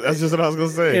 Yes, that's just what I was going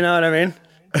to say. You know what I mean?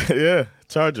 Yeah,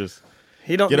 Chargers.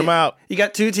 You don't get them out. You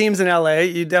got 2 teams in LA.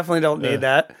 You definitely don't need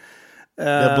that.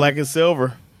 They're black and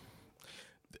silver.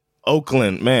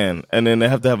 Oakland, man, and then they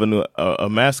have to have a new a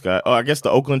mascot. Oh, I guess the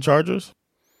Oakland Chargers.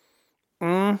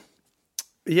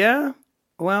 Yeah.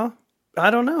 Well,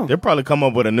 I don't know. They'll probably come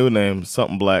up with a new name,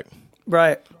 something black.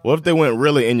 Right. What if they went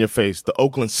really in your face? The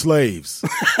Oakland Slaves.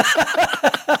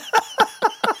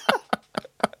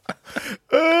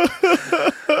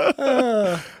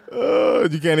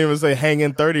 You can't even say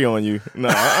hanging 30 on you. No.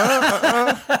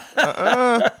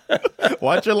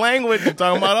 Watch your language. You're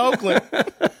talking about Oakland.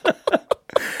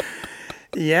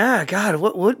 Yeah, God,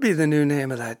 what would be the new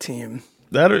name of that team?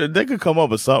 They could come up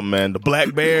with something, man. The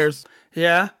Black Bears.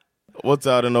 Yeah. What's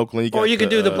out in Oakland? Or you could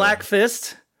do the Black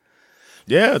Fist.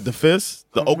 Yeah, the Fist.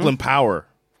 The Oakland Power.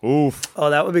 Oof. Oh,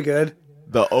 that would be good.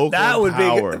 The Oakland Power. That would be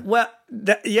good. Well,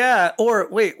 yeah. Or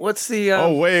wait, what's the...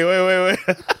 oh, wait.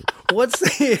 What's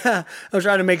the... I'm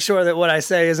trying to make sure that what I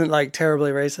say isn't like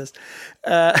terribly racist.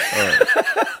 I'm sure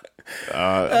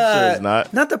it's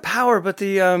not. Not the Power, but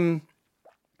the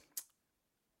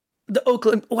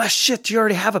Oakland. Oh shit! You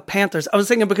already have a Panthers. I was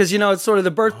thinking because it's sort of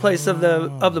the birthplace of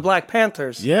the Black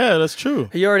Panthers. Yeah, that's true.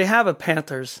 You already have a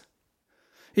Panthers.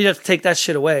 You have to take that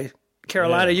shit away.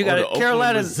 Carolina, you got it.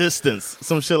 Carolina's Resistance,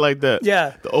 some shit like that.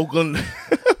 Yeah, the Oakland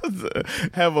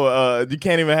have a. You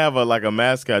can't even have a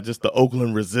mascot. Just the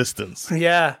Oakland Resistance.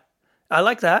 Yeah, I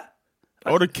like that.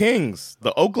 Or the Kings,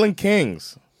 the Oakland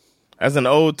Kings, as an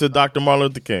ode to Dr. Martin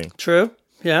Luther King. True.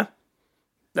 Yeah,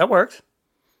 that works.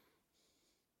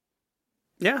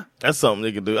 Yeah. That's something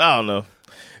they could do. I don't know.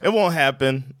 It won't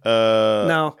happen.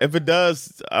 No. If it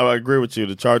does, I agree with you.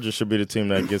 The Chargers should be the team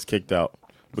that gets kicked out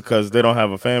because they don't have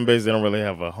a fan base. They don't really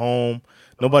have a home.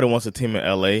 Nobody wants a team in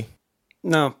L.A.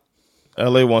 No.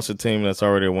 L.A. wants a team that's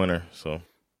already a winner. So.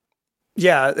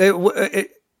 Yeah.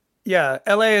 Yeah.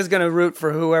 L.A. is going to root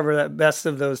for whoever that best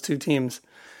of those 2 teams.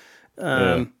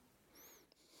 Yeah.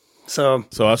 So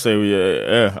I say,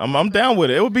 yeah, I'm down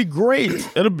with it. It would be great.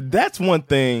 That's one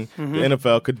thing the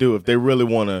NFL could do if they really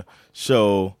want to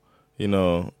show,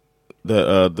 the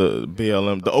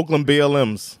BLM, the Oakland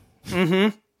BLMs.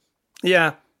 Mm-hmm.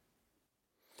 Yeah.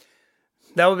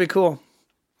 That would be cool.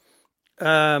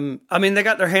 I mean, they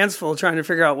got their hands full trying to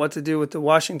figure out what to do with the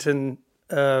Washington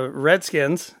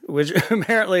Redskins, which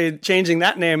apparently changing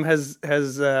that name has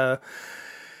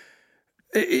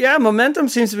momentum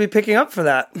seems to be picking up for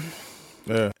that.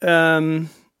 Yeah.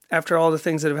 After all the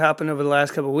things that have happened over the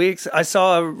last couple of weeks, I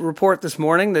saw a report this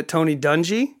morning that Tony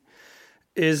Dungy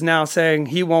is now saying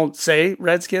he won't say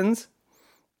Redskins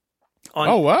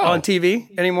on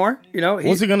TV anymore. You know,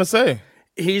 what's he gonna say?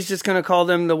 He's just going to call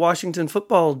them the Washington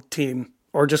football team,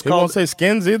 or just He call. won't say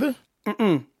Skins either.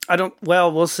 I don't.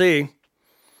 Well, we'll see.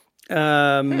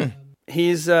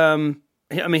 He's. I mean,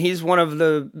 he's one of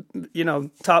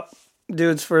the top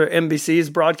dudes for NBC's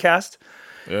broadcast.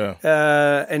 Yeah.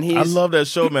 And he's. I love that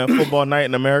show, man. Football Night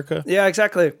in America. Yeah,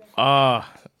 exactly.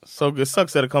 So good.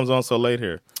 Sucks that it comes on so late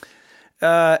here.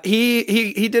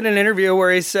 He did an interview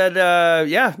where he said,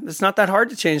 it's not that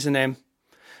hard to change the name.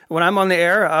 When I'm on the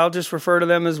air, I'll just refer to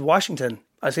them as Washington.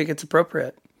 I think it's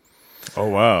appropriate. Oh,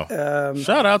 wow.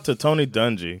 Shout out to Tony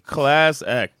Dungy. Class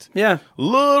act. Yeah.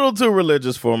 Little too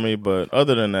religious for me, but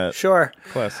other than that. Sure.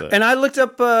 Class act. And I looked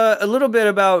up a little bit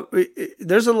about,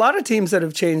 there's a lot of teams that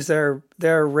have changed their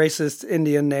racist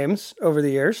Indian names over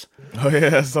the years. Oh,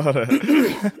 yeah, I saw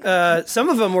that. Some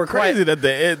of them were crazy that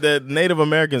the Native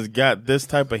Americans got this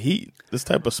type of heat, this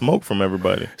type of smoke from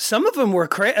everybody. Some of them were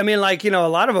crazy. I mean, a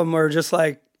lot of them were just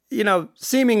like,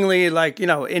 seemingly like,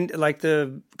 like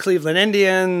the Cleveland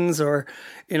Indians or,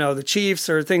 the Chiefs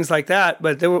or things like that.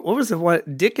 But what was the one?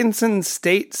 Dickinson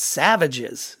State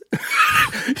Savages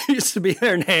used to be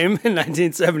their name in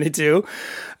 1972.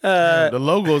 The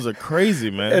logos are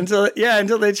crazy, man.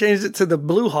 Until they changed it to the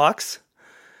Blue Hawks.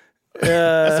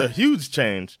 That's a huge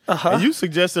change. And you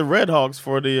suggested Red Hawks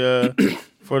for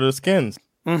the Skins.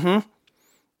 Mm-hmm.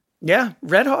 Yeah,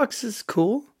 Red Hawks is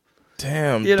cool.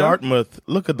 Damn, Dartmouth.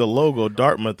 Look at the logo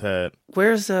Dartmouth had.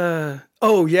 Where's oh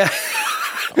yeah.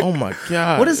 Oh my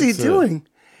God. What is he doing?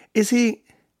 It's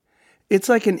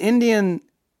like an Indian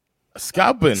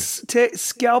scalping.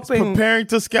 Scalping. He's preparing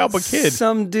to scalp a kid.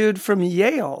 Some dude from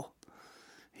Yale.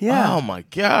 Yeah. Oh my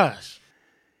gosh.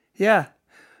 Yeah.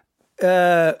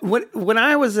 When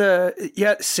I was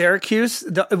Syracuse,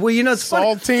 it's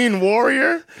Saltine funny.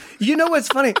 Warrior. You know what's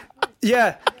funny?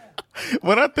 Yeah.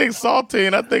 When I think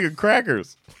saltine, I think of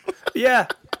crackers. Yeah.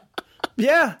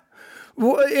 Yeah.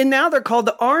 And now they're called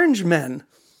the Orange Men.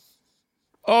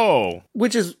 Oh.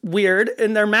 Which is weird.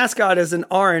 And their mascot is an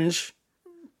orange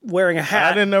wearing a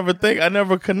hat. I never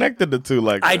connected the two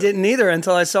like that. I didn't either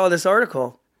until I saw this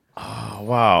article. Oh,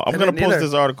 wow. I'm going to post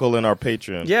this article in our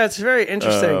Patreon. Yeah, it's very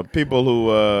interesting. People who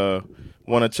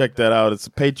want to check that out, it's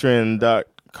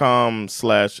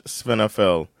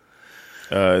patreon.com/SvenFL.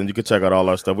 And you can check out all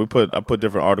our stuff. I put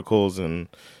different articles and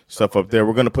stuff up there.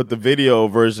 We're going to put the video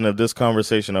version of this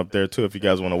conversation up there, too, if you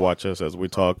guys want to watch us as we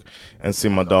talk and see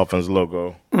my Dolphins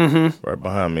logo right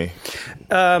behind me.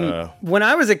 When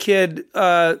I was a kid,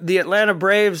 the Atlanta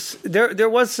Braves, there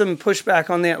was some pushback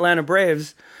on the Atlanta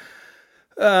Braves.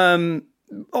 Also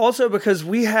because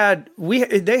they had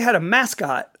a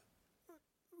mascot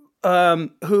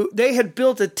who they had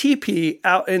built a teepee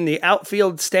out in the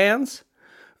outfield stands.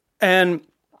 And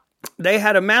they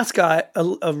had a mascot,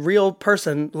 a real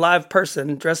person, live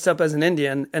person, dressed up as an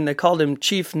Indian, and they called him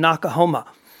Chief Nakahoma.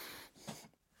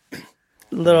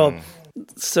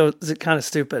 So it's kind of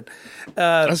stupid.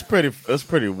 That's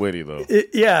pretty witty, though.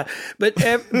 Yeah, but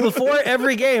before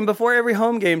every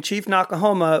home game, Chief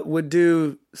Nakahoma would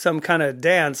do some kind of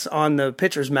dance on the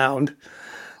pitcher's mound.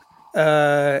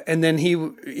 And then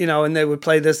and they would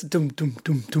play this dum dum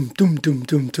dum dum dum dum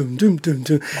dum dum dum dum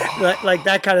dum, like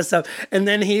that kind of stuff. And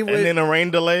then he would, and then a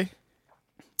rain delay.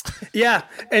 Yeah,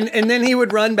 and then he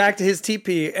would run back to his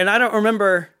teepee, and I don't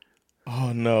remember.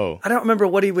 Oh no! I don't remember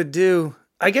what he would do.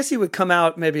 I guess he would come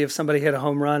out maybe if somebody hit a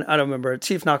home run. I don't remember.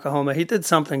 Chief Nakahoma, he did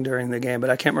something during the game, but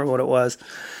I can't remember what it was.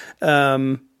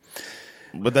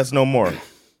 But that's no more.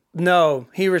 No,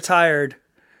 he retired.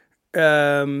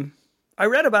 I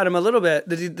read about him a little bit.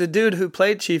 The dude who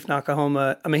played Chief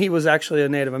Nakahoma, I mean, he was actually a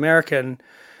Native American.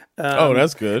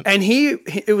 That's good. And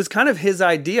it was kind of his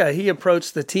idea. He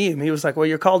approached the team. He was like, well,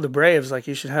 you're called the Braves. Like,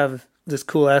 you should have this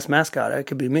cool-ass mascot. It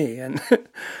could be me. And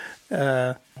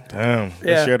damn.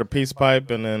 They shared a peace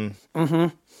pipe and then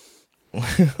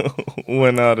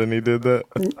went out and he did that.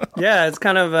 Yeah, it's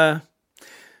kind of...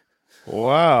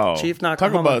 wow. Chief Nakahoma.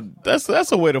 Talk about...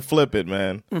 That's a way to flip it,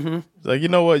 man. Mm-hmm. It's like, you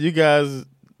know what? You guys...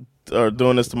 are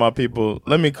doing this to my people.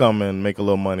 Let me come and make a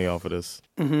little money off of this.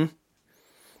 Mm-hmm.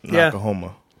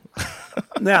 Nakahoma.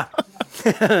 Yeah.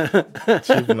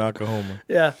 Chief Nakahoma.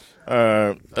 Yeah.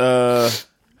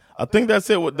 I think that's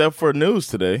it for news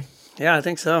today. Yeah, I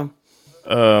think so.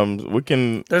 We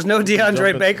can. There's no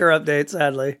DeAndre Baker update,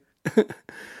 sadly.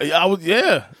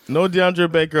 No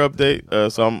DeAndre Baker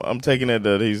update. So I'm taking it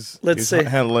that he's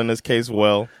handling this case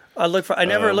well. I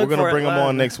never look for it. We're gonna bring him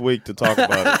on next week to talk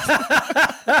about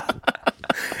it.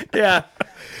 Yeah.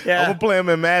 I'm gonna play him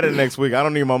in Madden next week. I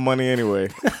don't need my money anyway.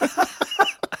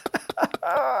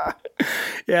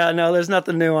 Yeah, no, there's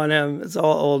nothing new on him. It's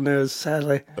all old news,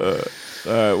 sadly. All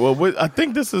right. Well, I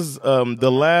think this is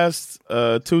the last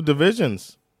two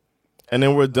divisions, and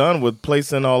then we're done with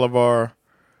placing all of our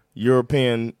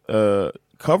European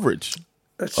coverage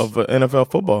of NFL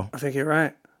football. I think you're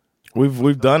right.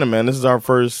 We've done it, man. This is our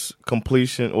first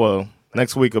completion. Well,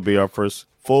 next week will be our first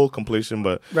full completion,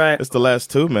 but it's the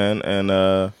last two, man. And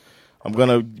I'm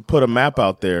gonna put a map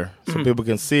out there so people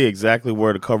can see exactly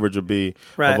where the coverage will be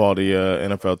of all the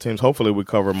NFL teams. Hopefully, we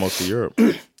cover most of Europe.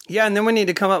 Yeah, and then we need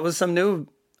to come up with some new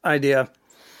idea.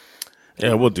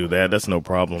 Yeah, we'll do that. That's no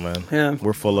problem, man. Yeah,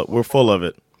 we're full of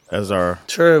it, as our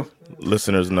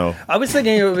listeners know. I was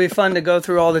thinking it would be fun to go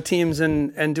through all the teams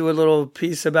and do a little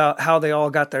piece about how they all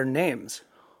got their names.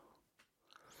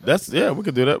 We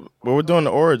could do that. But we're doing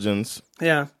the origins.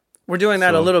 Yeah, we're doing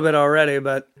that a little bit already,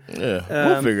 but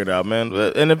we'll figure it out, man.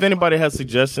 And if anybody has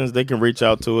suggestions, they can reach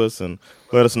out to us and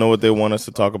let us know what they want us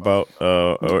to talk about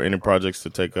or any projects to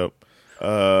take up.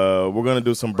 We're going to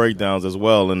do some breakdowns as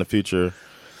well in the future.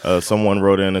 Someone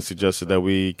wrote in and suggested that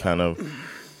we kind of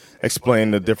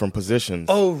explain the different positions.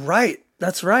 Oh, right.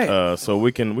 That's right. So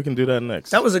we can do that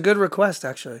next. That was a good request,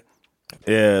 actually.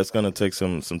 Yeah, it's going to take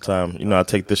some time. I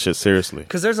take this shit seriously.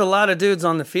 Because there's a lot of dudes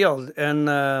on the field. And,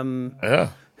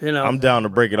 I'm down to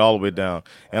break it all the way down.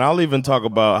 And I'll even talk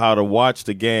about how to watch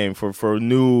the game for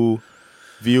new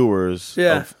viewers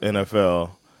of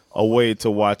NFL, a way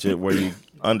to watch it where you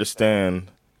understand,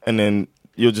 and then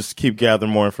you'll just keep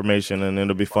gathering more information, and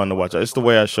it'll be fun to watch. It's the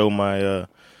way I show my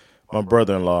my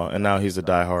brother-in-law, and now he's a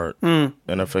diehard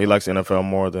NFL. He likes NFL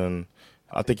more than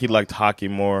I think he liked hockey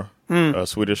more,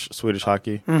 Swedish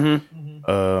hockey.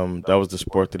 Mm-hmm. That was the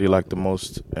sport that he liked the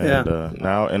most, and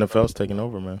now NFL's taking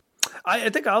over, man. I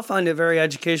think I'll find it very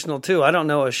educational too. I don't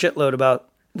know a shitload about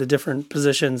the different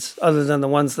positions other than the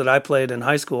ones that I played in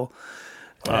high school.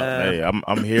 Hey,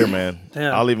 I'm here, man.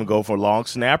 Yeah. I'll even go for long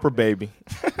snapper, baby.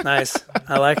 Nice.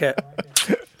 I like it.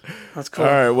 That's cool.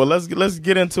 All right, well let's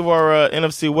get into our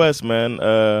NFC West, man.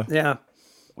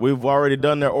 We've already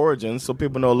done their origins, so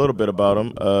people know a little bit about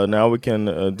them. Now we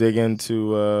can dig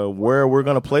into where we're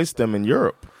going to place them in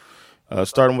Europe.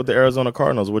 Starting with the Arizona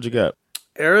Cardinals. What you got?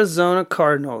 Arizona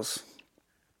Cardinals.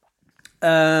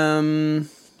 Where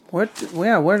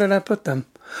did I put them?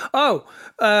 Oh,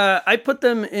 I put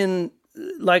them in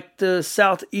like the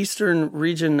southeastern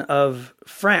region of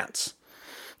France.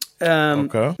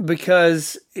 Okay.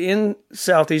 Because in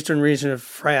southeastern region of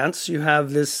France, you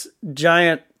have this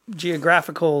giant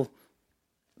geographical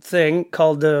thing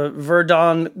called the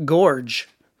Verdun Gorge.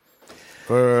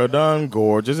 Verdun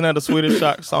Gorge. Isn't that a Swedish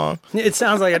song? It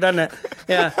sounds like it, doesn't it?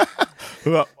 Yeah.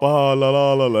 Yeah,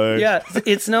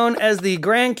 it's known as the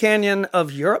Grand Canyon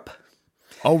of Europe.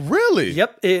 Oh, really?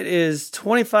 Yep. It is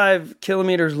 25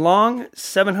 kilometers long,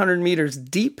 700 meters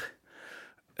deep.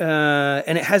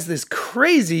 And it has this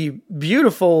crazy,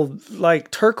 beautiful,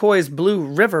 like turquoise blue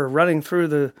river running through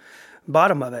the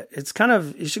bottom of it. It's kind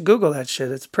of, you should Google that shit.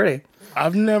 It's pretty.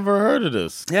 I've never heard of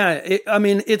this. Yeah.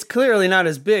 It's clearly not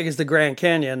as big as the Grand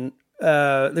Canyon.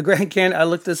 The Grand Canyon, I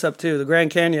looked this up too. The Grand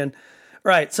Canyon.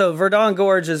 Right. So Verdun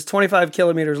Gorge is 25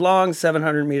 kilometers long,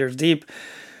 700 meters deep.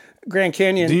 Grand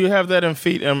Canyon. Do you have that in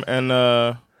feet and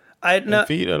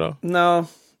feet at all? No.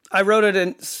 I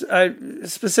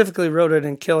specifically wrote it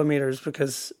in kilometers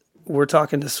because we're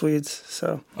talking to Swedes.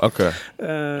 So okay.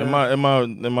 In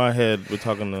my head, we're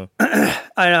talking to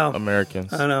I know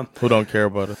Americans. I know who don't care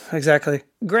about it. Exactly.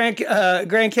 Grand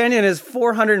Canyon is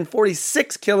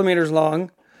 446 kilometers long,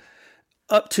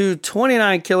 up to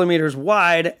 29 kilometers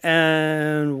wide,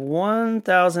 and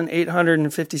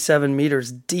 1,857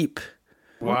 meters deep.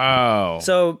 Wow.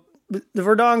 So the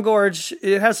Verdun Gorge,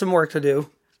 it has some work to do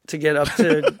to get up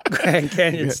to Grand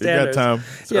Canyon standards. You got time.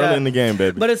 It's early in the game,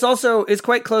 baby. But it's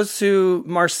quite close to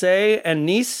Marseille and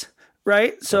Nice,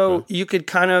 right? So you could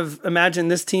kind of imagine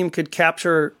this team could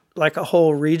capture like a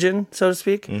whole region, so to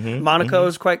speak. Mm-hmm. Monaco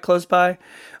is quite close by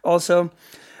also.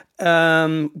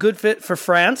 Good fit for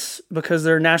France because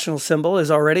their national symbol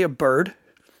is already a bird.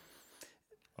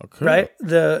 Okay. Right?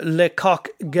 The Le Coq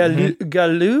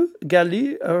Galou,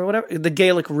 or whatever. The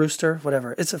Gaelic rooster,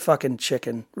 whatever. It's a fucking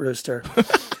chicken rooster.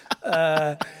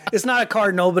 It's not a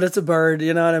cardinal, but it's a bird.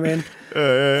 You know what I mean?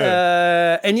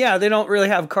 And they don't really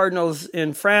have cardinals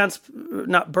in France.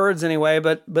 Not birds anyway,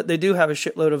 but they do have a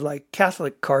shitload of like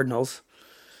Catholic cardinals.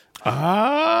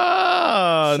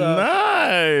 Ah, So-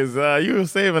 nice. You were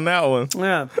saving that one.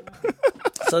 Yeah.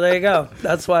 So there you go.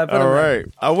 That's why I put All them there. right.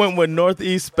 I went with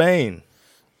Northeast Spain.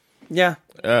 Yeah.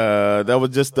 That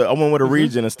was just I went with a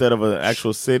region instead of an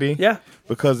actual city. Yeah.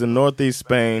 Because in Northeast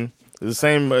Spain, the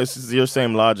same. It's your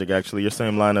same logic, actually. Your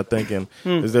same line of thinking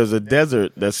is there's a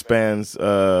desert that spans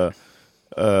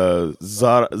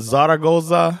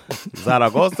Zaragoza,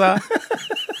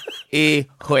 y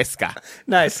Huesca.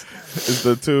 Nice. It's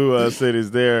the two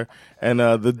cities there, and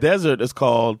the desert is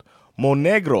called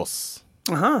Monegros.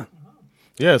 Uh-huh.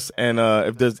 Yes, and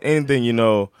if there's anything you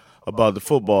know about the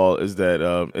football is that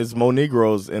it's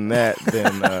Monegros in that,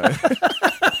 then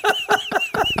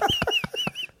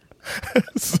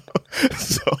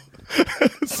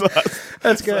so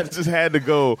That's I good. just had to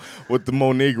go with the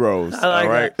Monegros. I like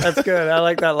all right. that. That's good. I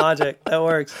like that logic. That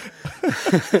works.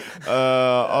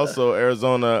 Also,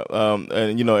 Arizona,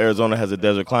 and Arizona has a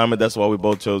desert climate. That's why we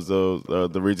both chose those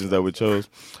the regions that we chose.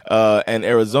 And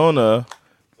Arizona,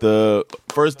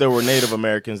 first there were Native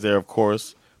Americans there, of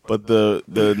course, but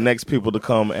the next people to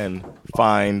come and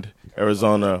find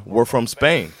Arizona were from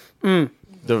Spain.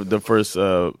 The first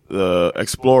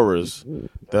explorers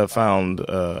that found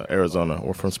Arizona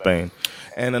were from Spain.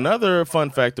 And another fun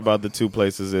fact about the two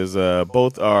places is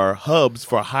both are hubs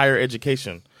for higher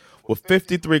education, with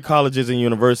 53 colleges and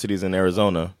universities in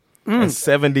Arizona and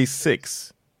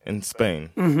 76 in Spain.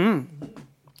 Mm-hmm.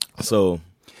 So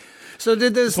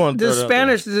did wanted to throw the it out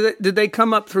Spanish, did they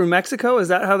come up through Mexico? Is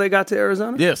that how they got to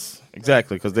Arizona? yes,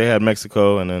 exactly, because they had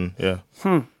Mexico and then, yeah.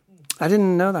 I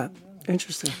didn't know that.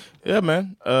 Interesting. Yeah,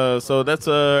 man. So that's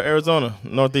Arizona,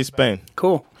 Northeast Spain.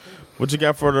 Cool. What you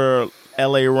got for the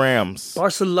LA Rams?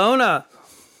 Barcelona.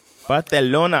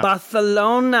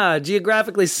 Barcelona,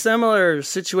 geographically similar,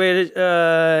 situated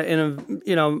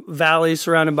in a valley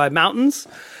surrounded by mountains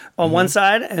on one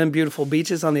side and beautiful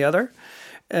beaches on the other.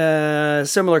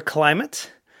 Similar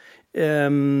climate.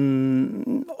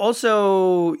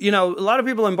 Also, a lot of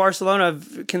people in Barcelona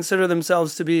consider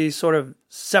themselves to be sort of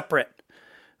separate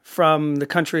from the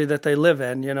country that they live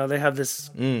in. They have this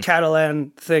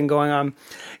Catalan thing going on.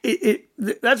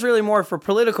 That's really more for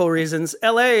political reasons.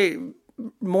 LA,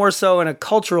 more so in a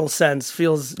cultural sense,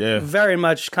 feels very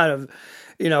much kind of,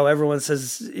 everyone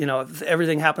says,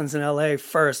 everything happens in LA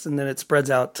first and then it spreads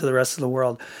out to the rest of the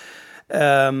world.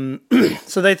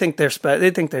 So they think their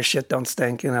shit don't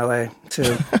stink in LA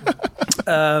too.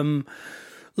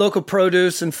 Local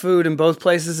produce and food in both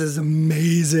places is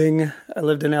amazing. I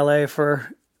lived in LA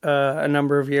for a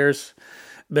number of years.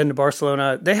 Been to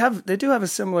Barcelona. They do have a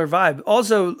similar vibe.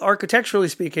 Also, architecturally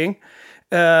speaking,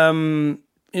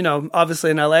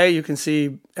 obviously in LA you can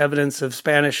see evidence of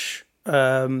Spanish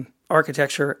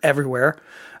architecture everywhere.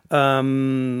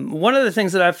 One of the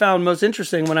things that I found most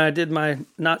interesting when I did my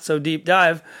not so deep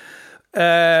dive,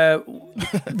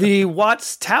 the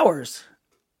Watts Towers.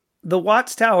 The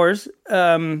Watts Towers,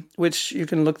 which you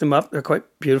can look them up, they're quite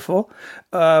beautiful,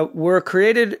 were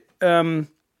created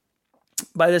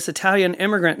by this Italian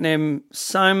immigrant named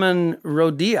Simon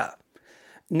Rodia,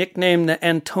 nicknamed the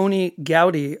Antoni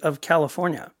Gaudi of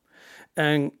California.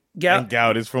 And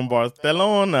Gaudi's from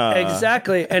Barcelona.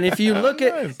 Exactly. And if you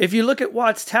look at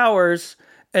Watts Towers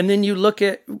and then you look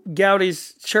at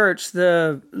Gaudi's church,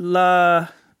 oh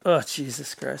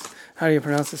Jesus Christ. How do you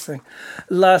pronounce this thing?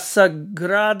 La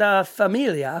Sagrada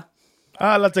Familia.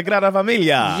 Ah, La Sagrada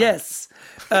Familia. Yes.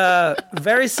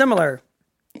 Very similar.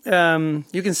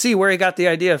 You can see where he got the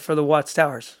idea for the Watts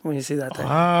Towers when you see that thing.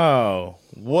 Wow.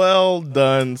 Well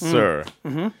done, sir.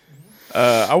 Mm-hmm.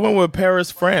 I went with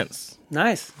Paris, France.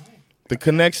 Nice. The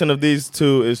connection of these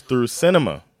two is through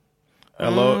cinema.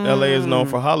 LA is known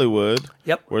for Hollywood,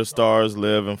 where stars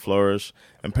live and flourish.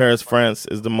 And Paris, France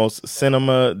is the most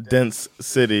cinema-dense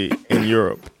city in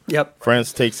Europe. Yep.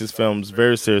 France takes its films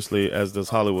very seriously, as does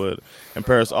Hollywood. And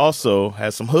Paris also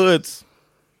has some hoods.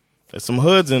 There's some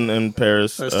hoods in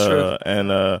Paris. That's true. And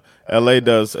LA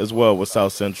does as well with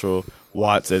South Central,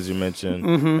 Watts, as you mentioned,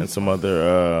 and some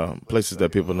other places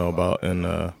that people know about in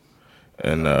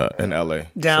LA.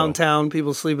 Downtown,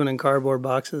 people sleeping in cardboard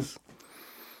boxes.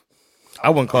 I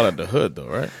wouldn't call it the hood, though,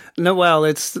 right? No, well,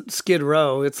 it's Skid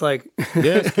Row. It's like...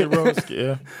 Yeah, Skid Row.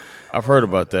 Yeah. I've heard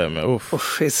about that, man.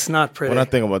 Oof. It's not pretty. When I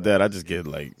think about that, I just get,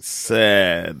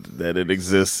 sad that it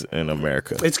exists in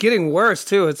America. It's getting worse,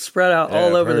 too. It's spread out all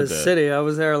I've over the heard that. city. I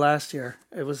was there last year.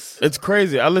 It's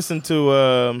crazy. I listened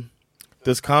to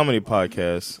this comedy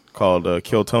podcast called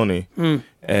Kill Tony,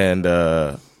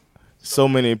 and so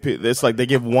many people, it's like they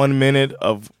give 1 minute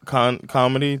of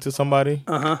comedy to somebody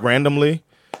randomly.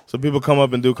 So people come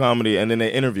up and do comedy, and then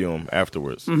they interview them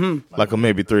afterwards, like a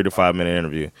maybe 3 to 5 minute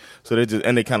interview. So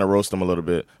they kind of roast them a little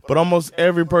bit. But almost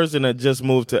every person that just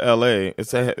moved to L.A.,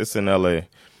 it's in L.A.,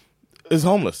 is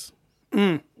homeless.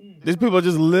 These people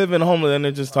just live in homeless, and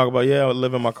they just talk about, I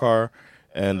live in my car,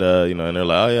 and and they're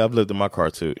like, oh yeah, I've lived in my car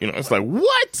too. It's like,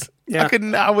 what? Yeah.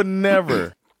 I would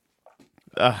never.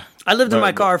 I lived in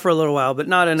my car for a little while, but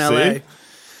not in L.A. See?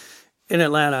 In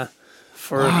Atlanta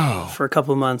for a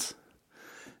couple of months.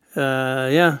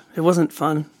 It wasn't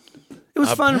fun. It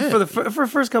was fun for the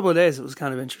first couple of days. It was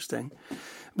kind of interesting,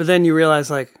 but then you realize,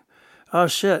 like, oh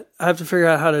shit, I have to figure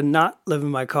out how to not live in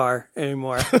my car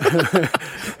anymore.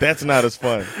 That's not as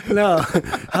fun. No,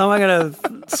 how am I gonna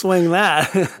swing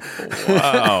that?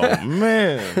 Wow,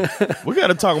 man, we got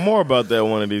to talk more about that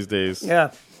one of these days.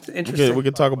 Yeah, it's interesting. We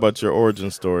could talk about your origin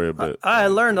story a bit. I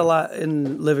learned a lot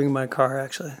in living in my car,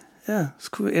 actually. Yeah, it's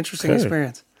cool, interesting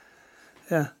experience.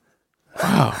 Yeah.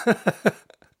 Wow.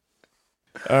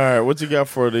 All right, what you got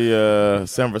for the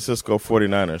San Francisco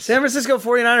 49ers? San Francisco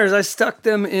 49ers, I stuck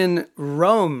them in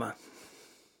Rome.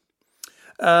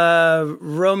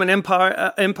 Roman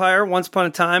Empire, once upon a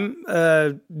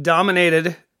time,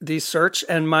 dominated the search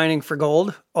and mining for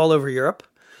gold all over Europe.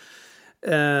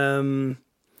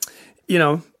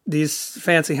 These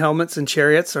fancy helmets and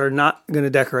chariots are not going to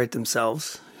decorate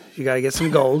themselves. You got to get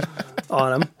some gold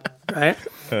on them, right?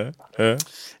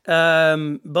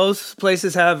 Both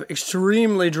places have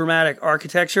extremely dramatic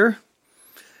architecture.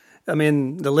 I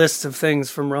mean, the list of things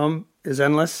from Rome is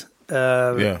endless.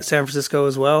 San Francisco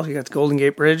as well. You got the Golden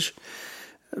Gate Bridge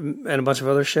and a bunch of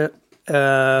other shit.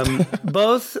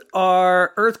 Both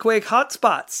are earthquake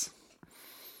hotspots.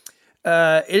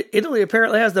 Italy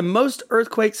apparently has the most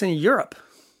earthquakes in Europe.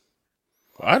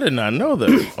 I did not know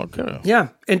that. Okay. Yeah.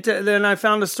 And then I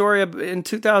found a story in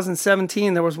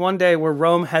 2017. There was one day where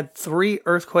Rome had 3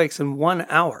 earthquakes in 1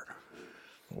 hour.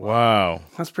 Wow.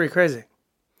 That's pretty crazy.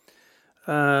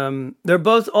 They're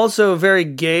both also very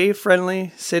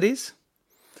gay-friendly cities.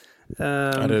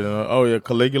 I didn't know. Oh, yeah,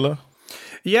 Caligula?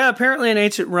 Yeah, apparently in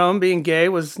ancient Rome, being gay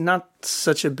was not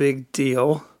such a big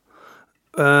deal.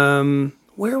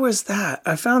 Where was that?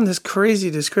 I found this crazy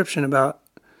description about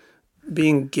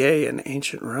being gay in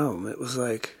ancient Rome. It was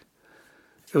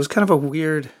kind of a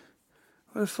weird,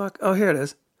 what the fuck? Oh, here it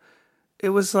is. It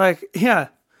was like,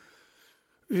 it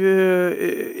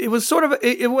was sort of,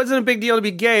 it wasn't a big deal to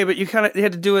be gay, but you had to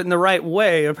do it in the right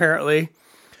way, apparently.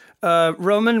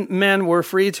 Roman men were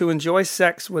free to enjoy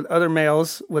sex with other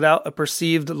males without a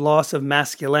perceived loss of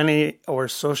masculinity or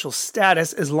social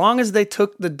status, as long as they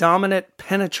took the dominant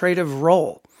penetrative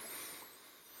role.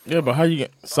 Yeah, but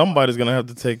somebody's going to have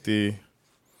to take the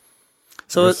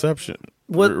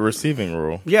receiving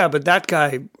role. Yeah, but that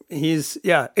guy, he's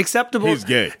acceptable. He's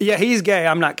gay. Yeah, he's gay.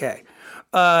 I'm not gay.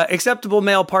 Acceptable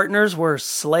male partners were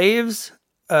slaves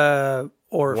or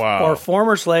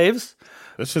former slaves.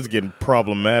 This shit's getting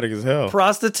problematic as hell.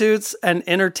 Prostitutes and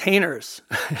entertainers.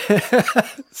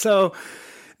 So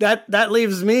that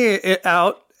leaves me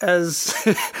out as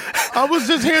I was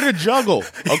just here to juggle,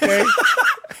 okay?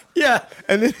 Yeah.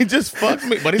 And then he just fucked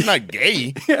me, but he's not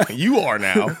gay. Yeah. You are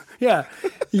now. Yeah.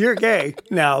 You're gay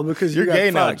now because you're gay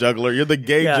now, juggler. You're the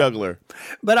gay juggler.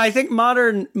 But I think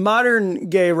modern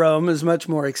gay Rome is much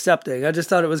more accepting. I just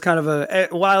thought it was kind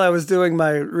of while I was doing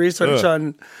my research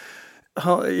on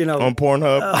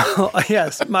Pornhub.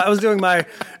 Yes, I was doing my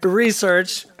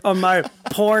research on my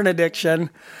porn addiction.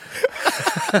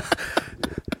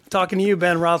 Talking to you,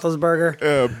 Ben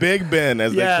Roethlisberger. Big Ben,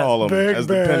 as they call him, as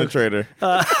Ben. The penetrator.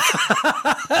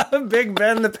 Big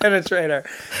Ben the penetrator.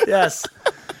 Yes.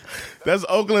 That's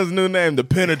Oakland's new name, the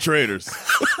Penetrators.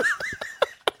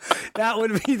 That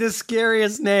would be the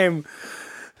scariest name.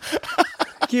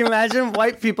 Can you imagine?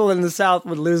 White people in the South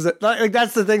would lose it. Like,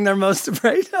 that's the thing they're most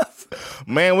afraid of.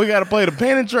 Man, we got to play the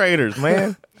Penetrators,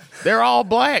 man. They're all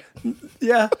black.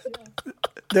 Yeah.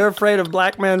 They're afraid of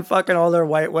black men fucking all their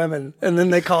white women, and then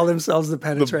they call themselves the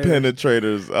Penetrators. The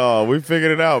Penetrators. Oh, we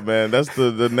figured it out, man. That's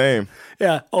the name.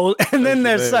 Yeah. Oh, and then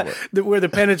there's we're the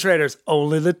Penetrators.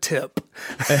 Only the tip.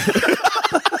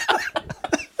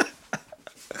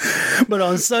 But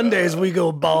on Sundays we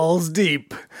go balls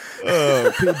deep.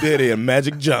 P. Diddy and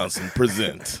Magic Johnson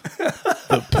present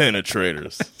the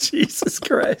Penetrators. Jesus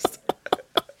Christ.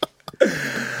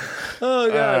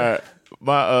 Oh God.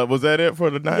 Was that it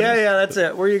for the night? Yeah, that's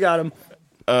it. Where you got him?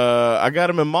 I got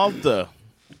him in Malta.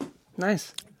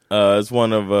 Nice. It's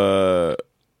one of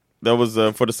that was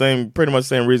for pretty much the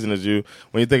same reason as you.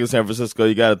 When you think of San Francisco,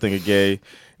 you got to think of gay,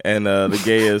 and the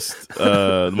gayest,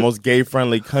 the most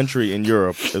gay-friendly country in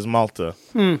Europe is Malta,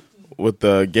 with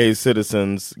gay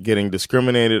citizens getting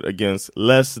discriminated against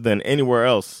less than anywhere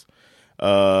else.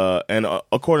 And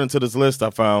according to this list I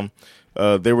found,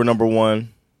 they were number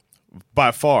one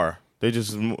by far. They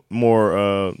just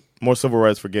more civil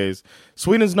rights for gays.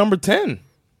 Sweden's number 10.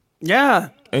 Yeah.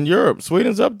 In Europe,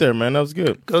 Sweden's up there, man. That was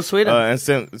good. Go Sweden. And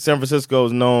San Francisco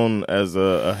is known as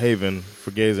a haven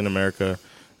for gays in America,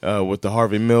 with the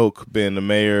Harvey Milk being the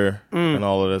mayor and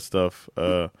all of that stuff.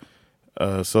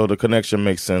 So the connection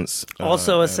makes sense.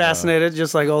 Also assassinated,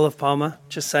 just like Olof Palme.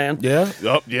 Just saying. Yeah.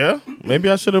 Yeah. Maybe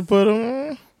I should have put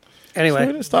him. Anyway.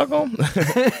 Sweden, Stockholm.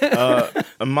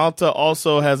 Malta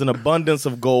also has an abundance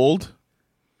of gold.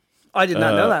 I did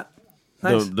not know that.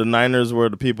 Nice. The Niners were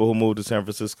the people who moved to San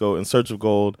Francisco in search of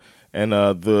gold, and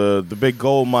the big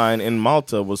gold mine in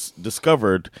Malta was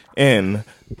discovered in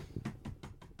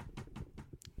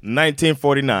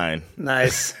 1949.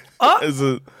 Nice.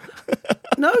 Oh,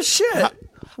 no shit.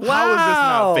 Wow. How is this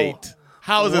not fate?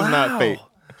 How is this not fate?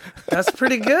 That's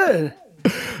pretty good.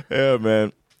 Yeah,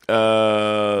 man.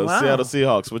 Seattle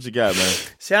Seahawks. What you got, man?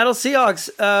 Seattle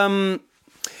Seahawks.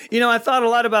 I thought a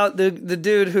lot about the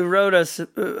dude who wrote us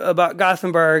about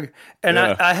Gothenburg, and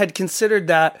I had considered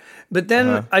that. But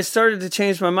then I started to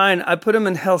change my mind. I put him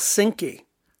in Helsinki.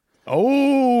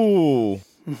 Oh.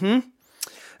 Mm-hmm.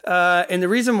 And the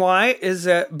reason why is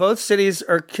that both cities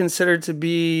are considered to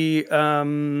be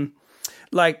kind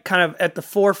of at the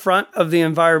forefront of the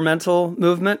environmental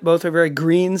movement. Both are very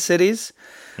green cities.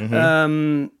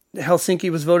 Mm-hmm. Helsinki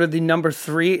was voted the number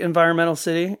 3 environmental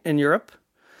city in Europe.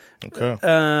 Okay.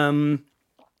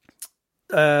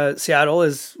 Seattle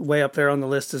is way up there on the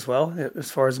list as well,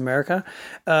 as far as America.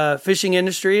 Fishing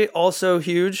industry, also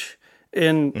huge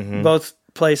in both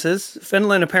places.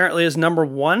 Finland apparently is number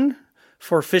 1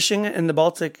 for fishing in the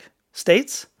Baltic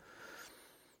states.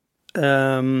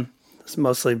 It's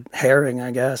mostly herring,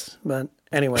 I guess. But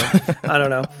anyway, I don't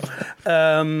know.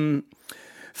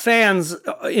 Fans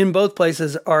in both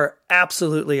places are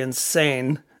absolutely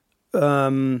insane.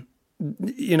 I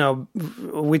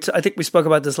think we spoke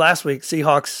about this last week.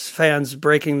 Seahawks fans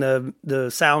breaking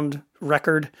the sound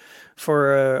record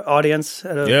for audience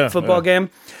at a football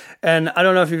game. And I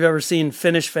don't know if you've ever seen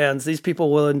Finnish fans. These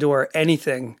people will endure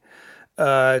anything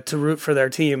to root for their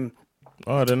team.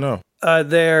 Oh, I didn't know.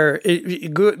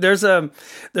 There's an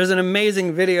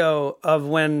amazing video of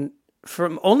when,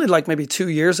 from only like maybe 2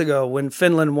 years ago, when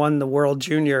Finland won the World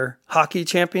Junior Hockey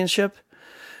Championship,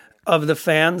 of the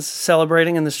fans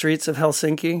celebrating in the streets of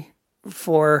Helsinki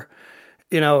for,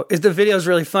 the video is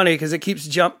really funny because it keeps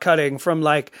jump cutting from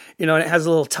and it has a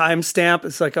little time stamp.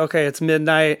 It's like, okay, it's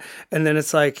midnight. And then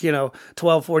it's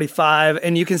 12:45.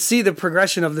 And you can see the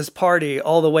progression of this party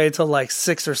all the way till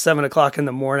 6 or 7 o'clock in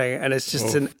the morning. And it's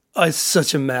just it's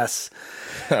such a mess.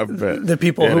 I bet. The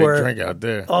people who are drink out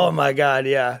there. Oh my God.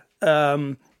 Yeah.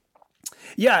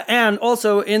 Yeah, and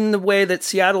also in the way that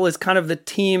Seattle is kind of the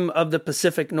team of the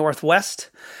Pacific Northwest,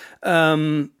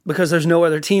 because there's no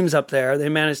other teams up there. They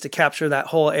managed to capture that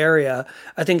whole area.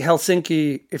 I think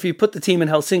Helsinki, if you put the team in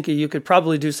Helsinki, you could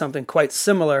probably do something quite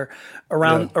similar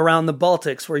around the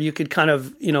Baltics, where you could kind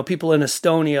of, people in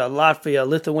Estonia, Latvia,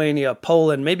 Lithuania,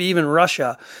 Poland, maybe even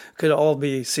Russia could all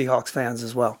be Seahawks fans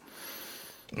as well.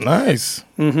 Nice.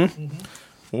 Mm-hmm.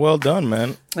 Well done,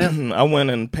 man. Yeah. I went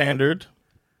and pandered.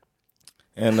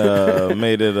 And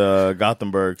made it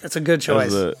Gothenburg. That's a good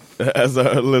choice. As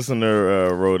a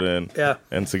listener wrote in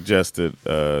and suggested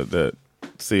that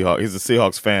he's a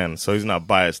Seahawks fan, so he's not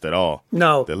biased at all.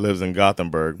 No. That lives in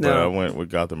Gothenburg, but I went with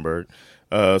Gothenburg.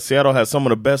 Seattle has some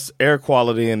of the best air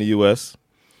quality in the U.S.,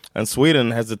 and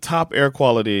Sweden has the top air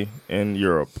quality in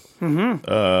Europe.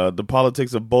 Mm-hmm. The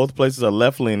politics of both places are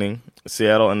left-leaning,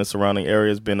 Seattle and the surrounding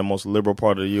areas being the most liberal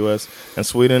part of the U.S., and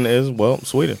Sweden is,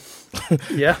 Sweden.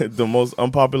 Yeah. The most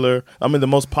popular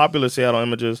Seattle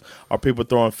images are people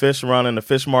throwing fish around in the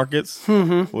fish markets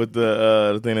with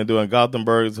the thing they do in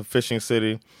Gothenburg. It's a fishing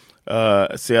city.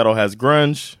 Seattle has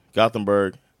grunge.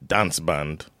 Gothenburg,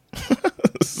 dansband.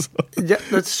 Yeah,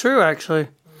 that's true, actually.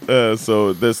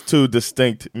 So there's 2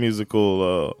 distinct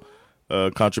musical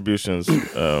contributions.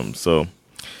 So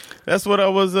that's what I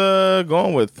was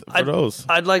going with for those.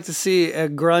 I'd like to see a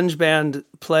grunge band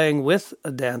playing with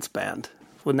a dance band.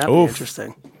 Wouldn't that be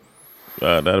interesting?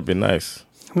 That'd be nice.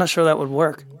 I'm not sure that would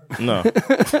work. No.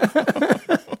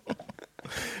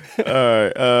 All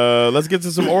right. Let's get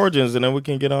to some origins, and then we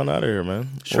can get on out of here, man.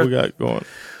 Sure. What we got going?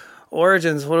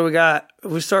 Origins, what do we got?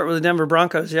 We start with the Denver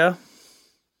Broncos, yeah?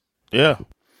 Yeah.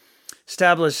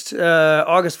 Established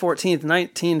August 14th,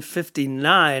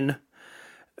 1959.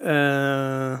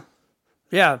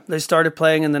 They started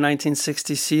playing in the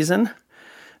 1960 season.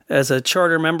 as a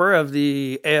charter member of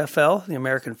the AFL, the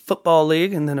American Football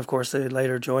League. And then, of course, they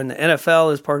later joined the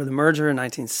NFL as part of the merger in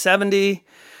 1970.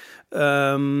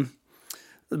 The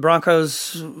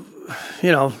Broncos,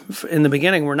 in the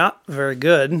beginning were not very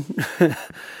good.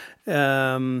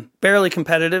 Barely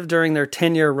competitive during their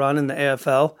 10-year run in the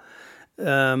AFL.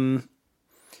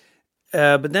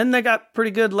 But then they got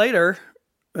pretty good later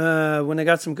when they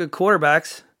got some good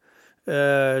quarterbacks.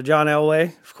 John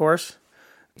Elway, of course.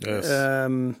 Yes.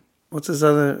 What's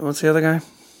the other guy?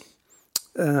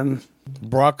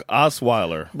 Brock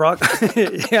Osweiler. Brock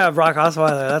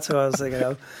Osweiler. That's who I was thinking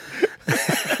of.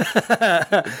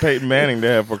 Peyton Manning they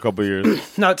had for a couple of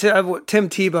years. No, Tim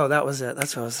Tebow. That was it.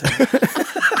 That's what I was thinking.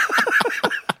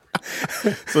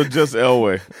 So just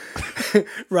Elway.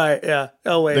 Right, yeah.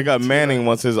 Elway. They got Manning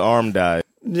once his arm died.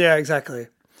 Yeah, exactly.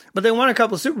 But they won a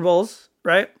couple of Super Bowls,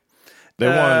 right? They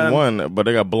won one, but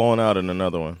they got blown out in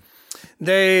another one.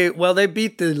 They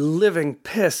beat the living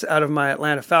piss out of my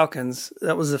Atlanta Falcons.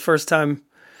 That was the first time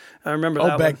I remember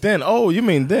that. Oh, back then. Oh, you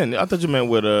mean then? I thought you meant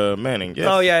with Manning. Yes.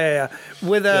 Oh, yeah.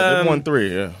 With they won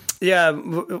 3, yeah. Yeah,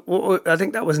 I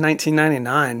think that was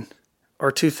 1999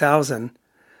 or 2000.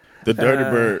 The Dirty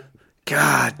Bird.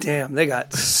 God damn, they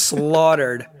got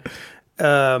slaughtered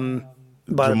by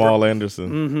Jamal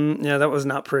Anderson. Mm-hmm. Yeah, that was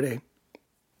not pretty.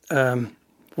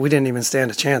 We didn't even stand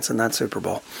a chance in that Super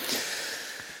Bowl.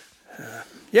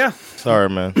 Yeah. Sorry,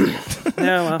 man. Yeah,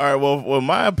 well. All right, well,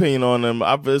 my opinion on them,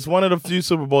 it's one of the few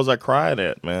Super Bowls I cried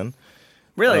at, man.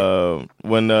 Really?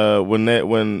 When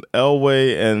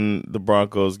Elway and the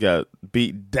Broncos got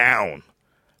beat down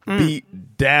by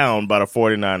the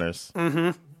 49ers.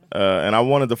 Mm-hmm. And I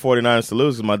wanted the 49ers to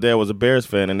lose because my dad was a Bears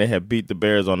fan and they had beat the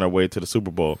Bears on their way to the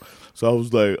Super Bowl. So I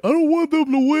was like, I don't want them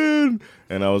to win.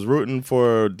 And I was rooting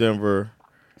for Denver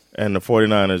and the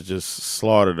 49ers just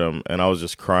slaughtered them. And I was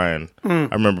just crying. I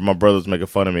remember my brothers making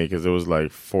fun of me because it was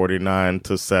like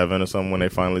 49-7 or something when they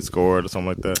finally scored or something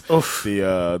like that. Oof.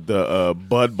 The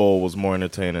Bud Bowl was more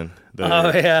entertaining.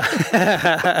 Oh, yeah.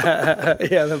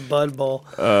 Yeah, the Bud Bowl.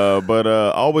 But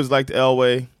I always liked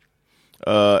Elway.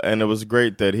 And it was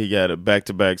great that he got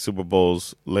back-to-back Super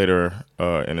Bowls later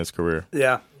in his career.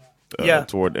 Yeah.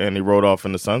 And he rode off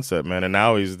in the sunset, man. And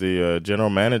now he's the general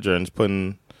manager and he's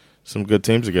putting some good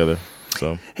teams together.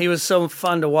 So he was so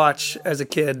fun to watch as a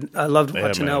kid. I loved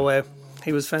watching Elway.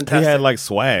 He was fantastic. He had like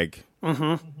swag.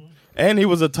 Mm-hmm. And he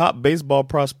was a top baseball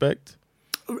prospect.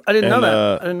 I didn't know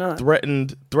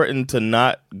that. Threatened to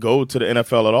not go to the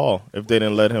NFL at all if they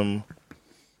didn't let him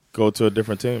go to a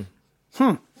different team.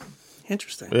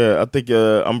 Interesting. Yeah, I think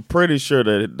I'm pretty sure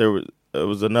that there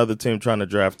was another team trying to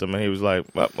draft him, and he was like,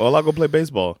 "Well, I'll go play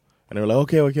baseball." And they were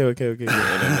like, "Okay."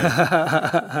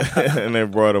 And they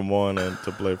brought him on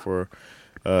to play for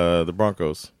the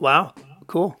Broncos. Wow,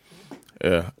 cool.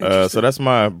 Yeah. So that's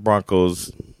my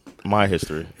Broncos, my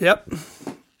history. Yep.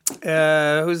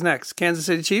 Who's next? Kansas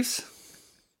City Chiefs.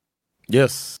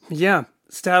 Yes. Yeah.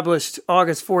 Established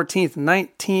August 14th,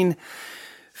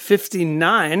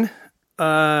 1959.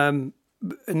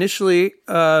 Initially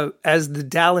as the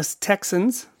Dallas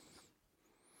Texans.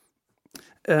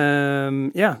 So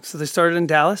they started in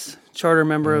Dallas, charter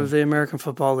member of the American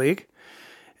Football League.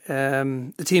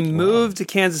 The team moved to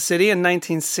Kansas City in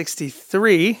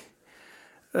 1963.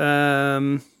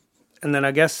 And then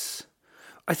I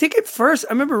think at first,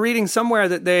 I remember reading somewhere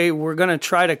that they were going to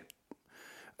try to,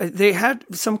 they had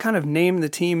some kind of name the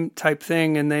team type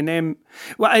thing, and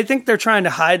I think they're trying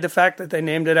to hide the fact that they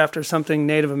named it after something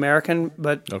Native American,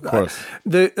 but of course,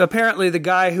 apparently the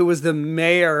guy who was the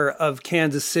mayor of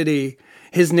Kansas City,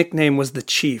 his nickname was the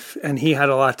Chief, and he had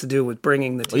a lot to do with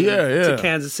bringing the team to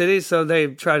Kansas City, so they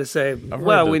try to say,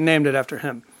 we named it after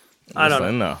him. I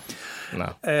don't know.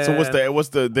 No.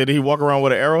 So did he walk around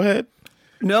with an arrowhead?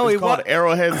 No, it's called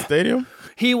Arrowhead Stadium?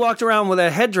 He walked around with a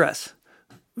headdress.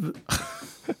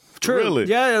 True. Really?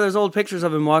 Yeah, there's old pictures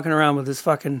of him walking around with his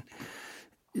fucking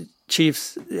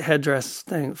Chiefs headdress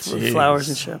thing, flowers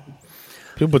and shit.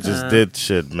 People just did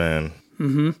shit, man.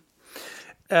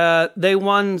 Mm-hmm. They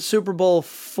won Super Bowl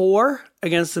IV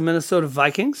against the Minnesota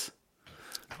Vikings.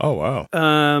 Oh, wow.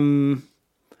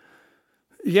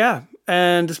 Yeah,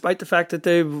 and despite the fact that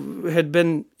they had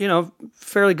been,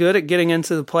 fairly good at getting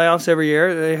into the playoffs every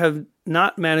year, they have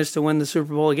not managed to win the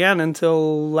Super Bowl again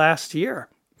until last year.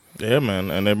 Yeah, man,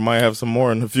 and they might have some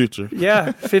more in the future.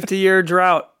 Yeah, 50-year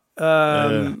drought.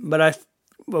 But I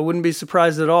wouldn't be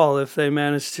surprised at all if they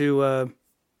managed to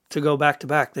go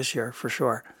back-to-back this year, for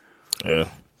sure. Yeah.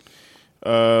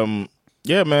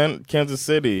 Yeah, man, Kansas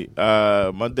City.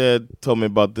 My dad told me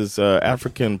about this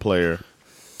African player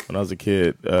when I was a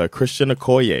kid, Christian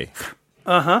Okoye.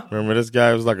 Remember this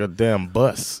guy was like a damn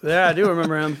bus. Yeah, I do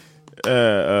remember him.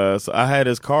 So I had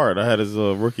his card. I had his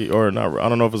rookie, or not. I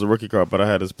don't know if it was a rookie card, but I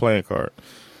had his playing card.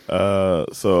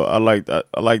 So I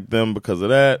liked them because of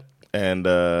that, and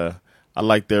I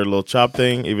like their little chop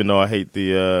thing. Even though I hate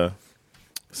the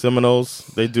Seminoles,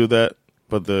 they do that,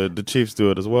 but the Chiefs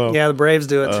do it as well. Yeah, the Braves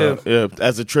do it too. Yeah,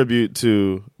 as a tribute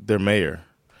to their mayor.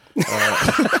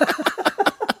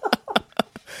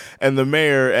 And the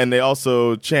mayor, and they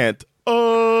also chant,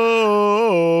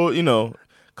 "Oh,"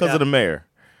 because of the mayor.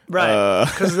 Right,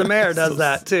 because the mayor does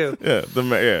that too. Yeah, the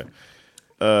mayor.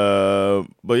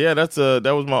 But yeah,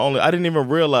 that was my only. I didn't even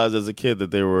realize as a kid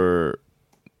that they were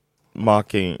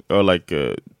mocking or like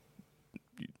I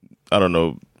don't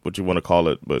know what you want to call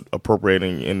it, but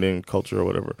appropriating Indian culture or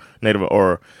whatever, Native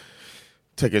or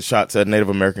taking shots at Native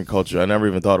American culture. I never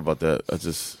even thought about that.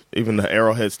 Even the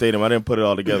Arrowhead Stadium, I didn't put it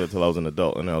all together until I was an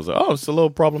adult, and I was like, oh, it's a little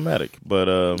problematic.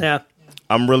 But yeah.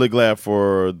 I'm really glad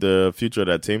for the future of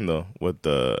that team, though, with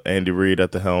Andy Reid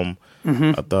at the helm.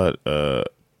 Mm-hmm. I thought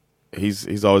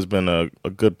he's always been a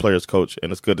good players coach,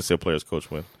 and it's good to see a players coach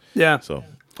win. Yeah. So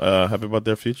happy about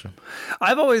their future.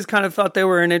 I've always kind of thought they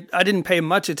were in it. I didn't pay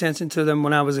much attention to them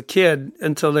when I was a kid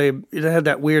until they had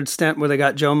that weird stint where they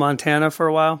got Joe Montana for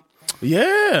a while.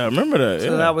 Yeah, I remember that.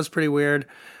 So that was pretty weird.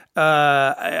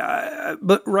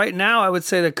 But right now, I would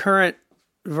say the current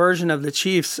version of the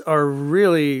Chiefs are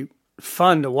really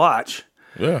fun to watch.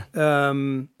 Yeah.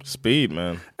 Speed,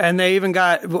 man. And they even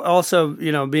got, also,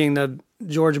 being the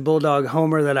Georgia Bulldog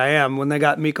homer that I am, when they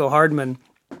got Miko Hardman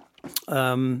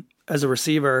as a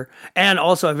receiver. And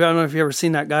also, I don't know if you've ever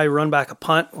seen that guy run back a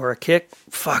punt or a kick.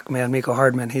 Fuck, man, Miko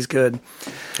Hardman, he's good.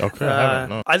 Okay, I haven't,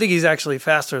 no. I think he's actually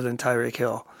faster than Tyreek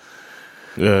Hill.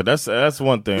 Yeah, that's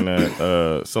one thing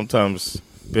that sometimes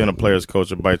being a player's coach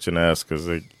will bite you in the ass because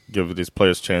they give these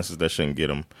players chances that shouldn't get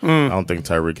them. I don't think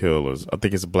Tyreek Hill is. I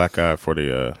think it's a black eye for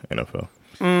the NFL.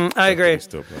 I agree.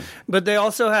 But they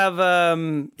also have,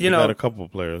 got a couple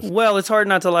of players. Well, it's hard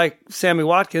not to like Sammy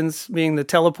Watkins being the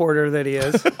teleporter that he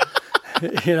is.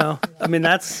 I mean,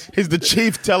 he's the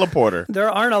chief teleporter. There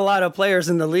aren't a lot of players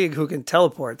in the league who can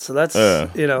teleport, so that's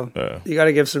you got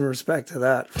to give some respect to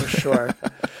that for sure.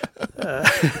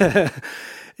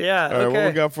 Yeah. All right, okay.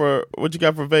 what you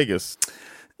got for Vegas?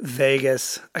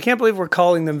 Vegas. I can't believe we're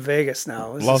calling them Vegas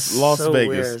now. Las so Vegas.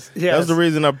 Weird. Yes. That's the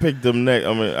reason I picked them next.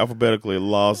 I mean, alphabetically,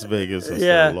 Las Vegas.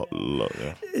 Yeah.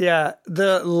 Yeah.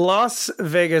 The Las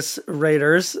Vegas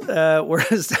Raiders were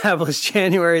established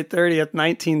January 30th,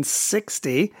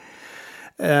 1960.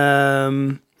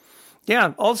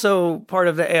 Yeah. Also part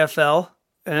of the AFL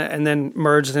and then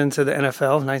merged into the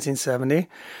NFL in 1970.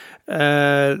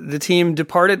 The team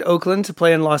departed Oakland to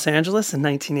play in Los Angeles in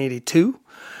 1982.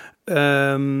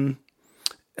 And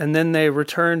then they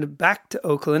returned back to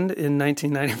Oakland in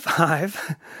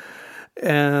 1995.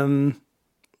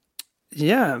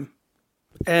 Yeah.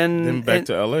 And then back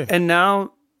to LA. And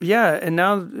now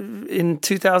in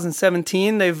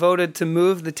 2017, they voted to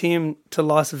move the team to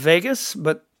Las Vegas,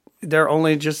 but they're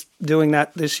only just doing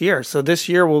that this year. So this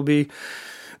year will be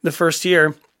the first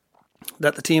year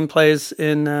that the team plays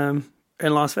in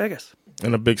Las Vegas.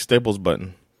 And a big Staples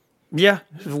button. Yeah,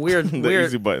 weird. The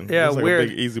easy button. Yeah, it's like weird. a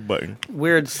big easy button.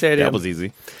 Weird stadium. That was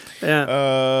easy.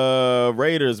 Yeah.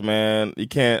 Raiders, man. I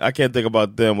can't think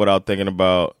about them without thinking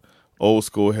about old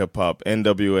school hip hop,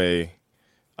 NWA,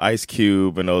 Ice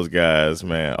Cube, and those guys.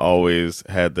 Man, always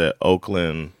had that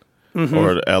Oakland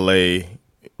or the LA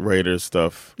Raiders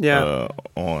stuff. Yeah.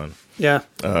 On. Yeah.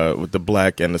 With the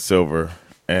black and the silver,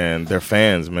 and their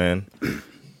fans, man,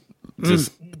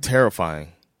 just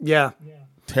terrifying. Yeah.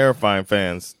 Terrifying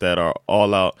fans that are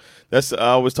all out. I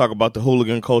always talk about the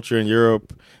hooligan culture in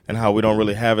Europe and how we don't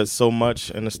really have it so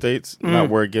much in the States, not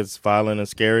where it gets violent and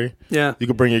scary. Yeah. You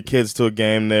could bring your kids to a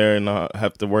game there and not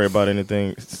have to worry about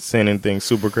saying anything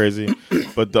super crazy.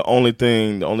 But the only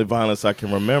violence I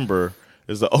can remember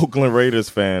is the Oakland Raiders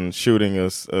fan shooting a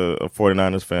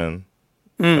 49ers fan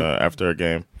after a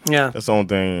game. Yeah. That's the only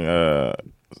thing.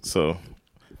 So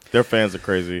their fans are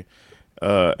crazy.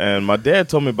 And my dad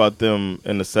told me about them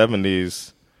in the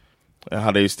 70s and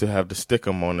how they used to have to stick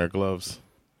them on their gloves.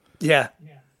 Yeah.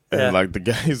 And like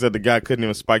he said the guy couldn't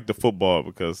even spike the football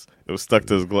because it was stuck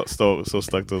to his glove, so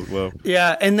stuck to his glove.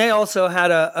 Yeah, and they also had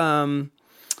a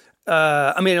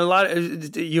lot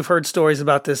of, you've heard stories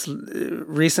about this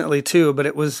recently too, but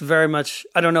it was very much,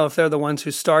 I don't know if they're the ones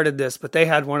who started this, but they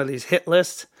had one of these hit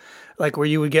lists, like where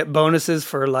you would get bonuses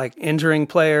for like injuring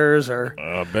players or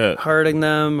I bet. hurting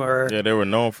them or... Yeah, they were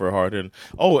known for hard hitting.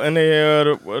 Oh, and they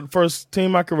the first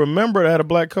team I can remember that had a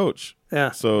black coach.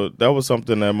 Yeah. So that was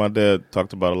something that my dad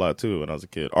talked about a lot too when I was a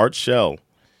kid. Art Shell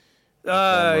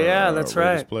Yeah, that's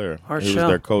Raiders right. player. Our He was show.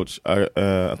 their coach. I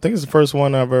think it's the first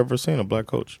one I've ever seen, a black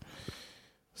coach.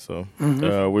 So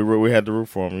we had to root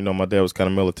for him. You know, my dad was kind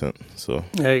of militant, so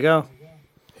There you go.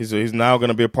 he's now going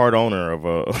to be a part owner of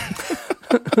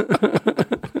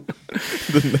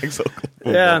the next Oakland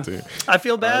football team. I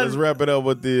feel All right, bad. let's wrap it up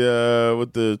with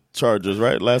the Chargers,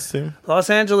 right? Last team, Los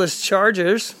Angeles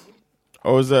Chargers.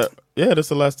 or was that? Yeah, that's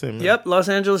the last team. Man. Yep, Los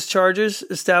Angeles Chargers,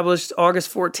 established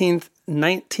August 14th,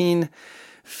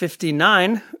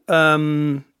 1959.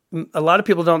 A lot of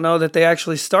people don't know that they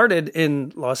actually started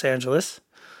in Los Angeles.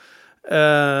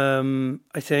 I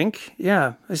think.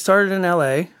 Yeah, they started in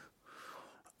L.A.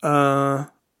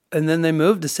 And then they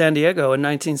moved to San Diego in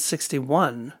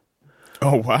 1961.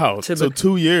 Oh wow! So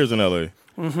 2 years in LA.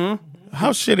 Mm-hmm.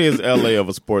 How shitty is LA of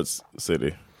a sports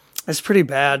city? It's pretty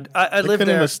bad. I They lived couldn't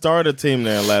there. even start a team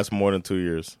there and last more than 2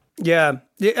 years. Yeah.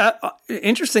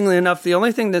 Interestingly enough, the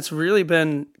only thing that's really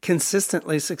been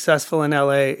consistently successful in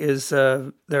LA is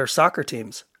their soccer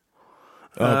teams.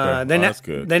 Okay, that's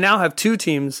good. They now have 2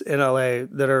 teams in LA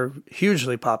that are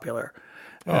hugely popular.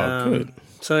 Good.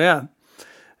 So yeah,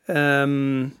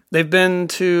 they've been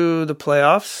to the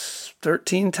playoffs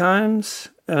 13 times.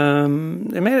 They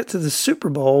made it to the Super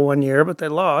Bowl one year, but they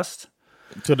lost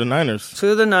To the Niners,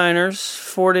 to the Niners,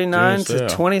 49 to Yeah.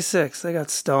 26. They got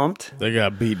stomped. they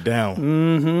got beat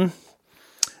down.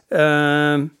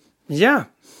 Yeah,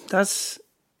 that's.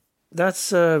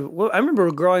 Well, I remember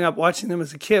growing up watching them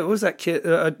as a kid. What was that kid?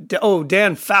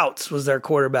 Dan Fouts was their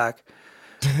quarterback.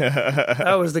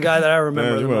 That was the guy that I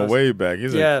remember. Man, you the went most. way back.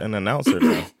 He's Yeah. an announcer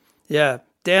now. Yeah,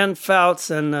 Dan Fouts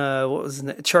and what was his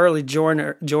name? Charlie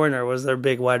Joyner was their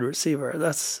big wide receiver.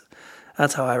 That's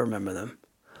how I remember them.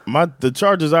 The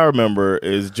Chargers I remember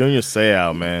is Junior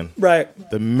Seau, man. Right.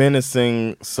 The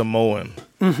menacing Samoan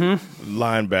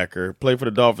linebacker. Played for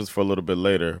the Dolphins for a little bit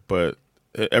later, but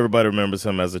everybody remembers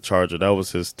him as a Charger. That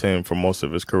was his team for most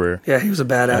of his career. Yeah, he was a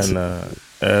badass.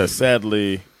 And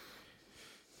sadly,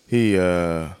 he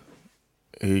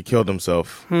killed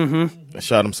himself. Mm-hmm.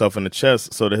 Shot himself in the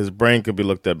chest so that his brain could be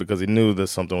looked at because he knew that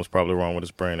something was probably wrong with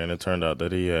his brain, and it turned out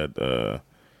that he had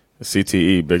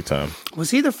CTE big time.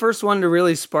 Was he the first one to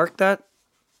really spark that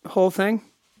whole thing?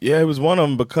 Yeah, he was one of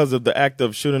them because of the act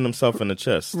of shooting himself in the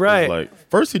chest. It was Right. like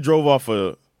first he drove off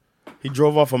a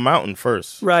mountain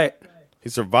first. Right. He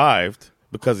survived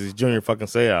because he's Junior fucking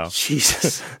Seau.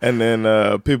 Jesus. And then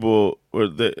people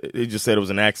he just said it was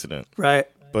an accident, Right.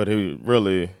 but he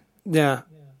really, Yeah.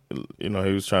 he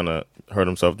was trying to hurt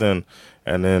himself then.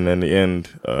 And then in the end,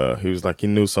 he was like he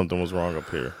knew something was wrong up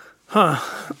here.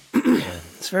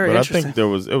 It's very But I interesting.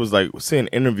 think it was like seeing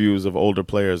interviews of older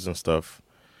players and stuff.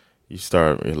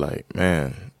 You're like,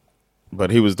 man. But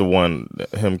he was the one,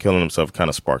 him killing himself kind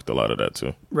of sparked a lot of that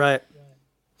too. Right.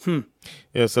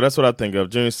 Yeah, so that's what I think of.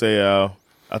 Junior Seau.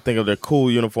 I think of their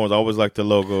cool uniforms. I always liked the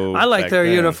logo. I like back their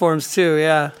then. uniforms too.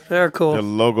 Yeah, they're cool. The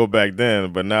logo back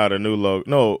then, but now the new logo.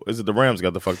 No, is it the Rams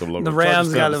got the fucked up logo? The Rams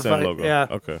Chargers got have the same fuck- logo. yeah.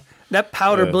 Okay. That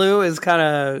powder Yeah. blue is kind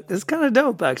of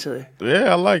dope actually.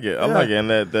 Yeah, I like it. I like it. And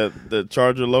that the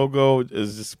Charger logo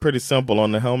is just pretty simple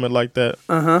on the helmet like that.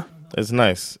 Uh-huh. It's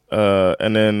nice.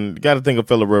 And then you got to think of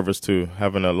Phillip Rivers too,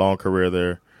 having a long career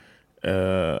there.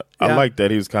 I like that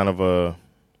he was kind of a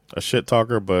shit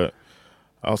talker, but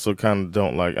I also kind of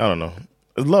don't like. I don't know.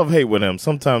 Love hate with him.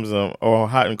 Sometimes or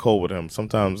hot and cold with him.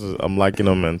 Sometimes I'm liking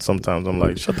him, and sometimes I'm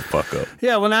like, shut the fuck up.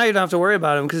 Yeah, well now you don't have to worry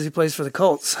about him because he plays for the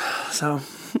Colts. So,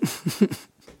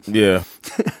 Yeah.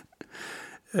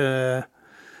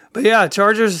 but yeah,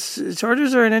 Chargers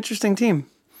are an interesting team.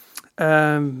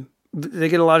 They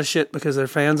get a lot of shit because their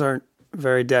fans aren't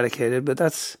very dedicated, but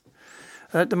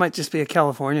that might just be a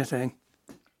California thing.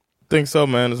 Think so,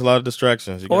 man. There's a lot of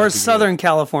distractions. You Or gotta a be Southern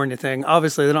California thing.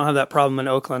 Obviously, they don't have that problem in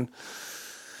Oakland.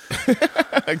 good.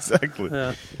 Exactly.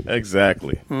 Yeah.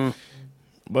 Exactly.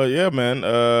 But yeah, man.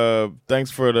 Thanks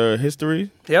for the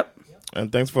history, Yep.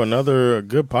 and thanks for another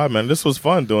good pod, man. This was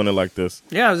fun doing it like this.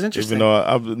 Yeah, it was interesting. Even though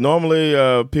I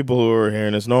normally people who are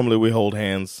hearing this, normally we hold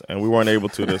hands, and we weren't able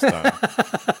to this time.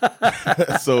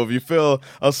 So if you feel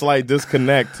a slight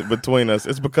disconnect between us,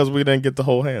 it's because we didn't get to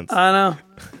hold hands. I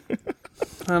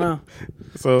know.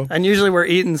 So And usually we're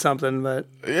eating something, but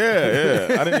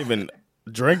yeah. I didn't even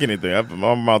drink anything.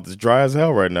 My mouth is dry as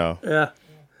hell right now. yeah.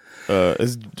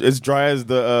 It's dry as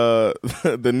the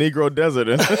the Negro desert.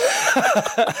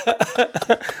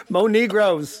 Mo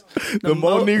Negroes. The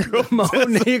Mo Negro Mo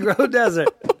Negro desert.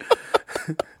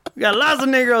 We got lots of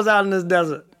Negroes out in this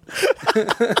desert.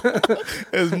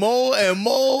 It's Mo and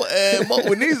Mo and Mo.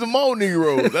 We need some Mo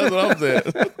Negroes. That's what I'm saying.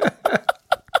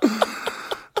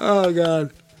 Oh,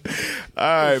 God. All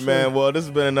right, man. Well, this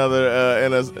has been another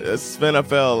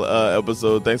SvenFL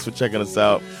episode. Thanks for checking us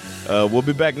out. We'll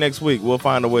be back next week. We'll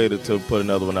find a way to put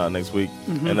another one out next week.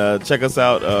 And check us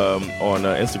out on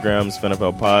Instagram,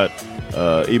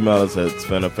 SvenFLPod. Email us at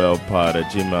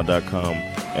SvenFLPod@gmail.com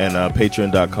and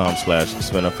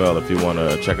patreon.com/SvenFL if you want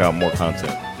to check out more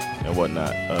content and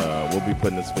whatnot. We'll be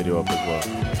putting this video up as well.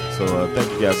 So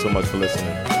thank you guys so much for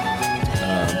listening.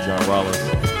 I'm John Rollins.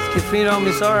 Skifino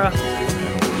Misora.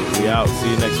 We out. See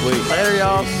you next week. Later,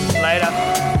 y'all. Later.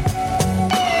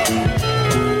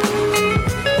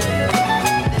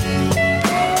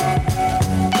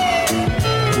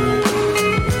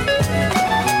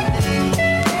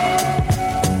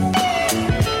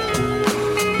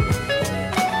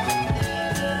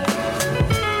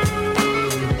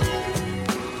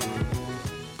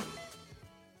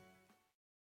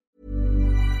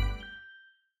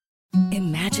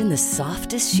 Imagine the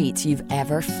softest sheets you've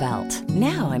ever felt.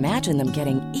 Now imagine them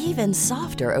getting even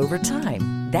softer over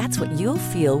time. That's what you'll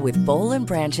feel with Boll &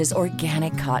 Branch's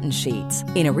organic cotton sheets.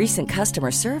 In a recent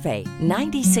customer survey,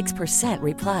 96%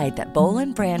 replied that Boll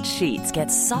 & Branch sheets get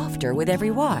softer with every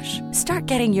wash. Start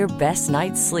getting your best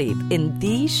night's sleep in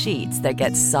these sheets that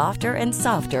get softer and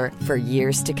softer for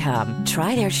years to come.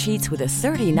 Try their sheets with a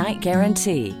 30-night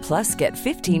guarantee. Plus, get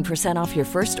 15% off your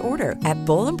first order at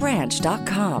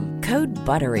bollandbranch.com. Code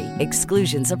BUTTERY.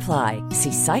 Exclusions apply.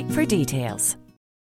 See site for details.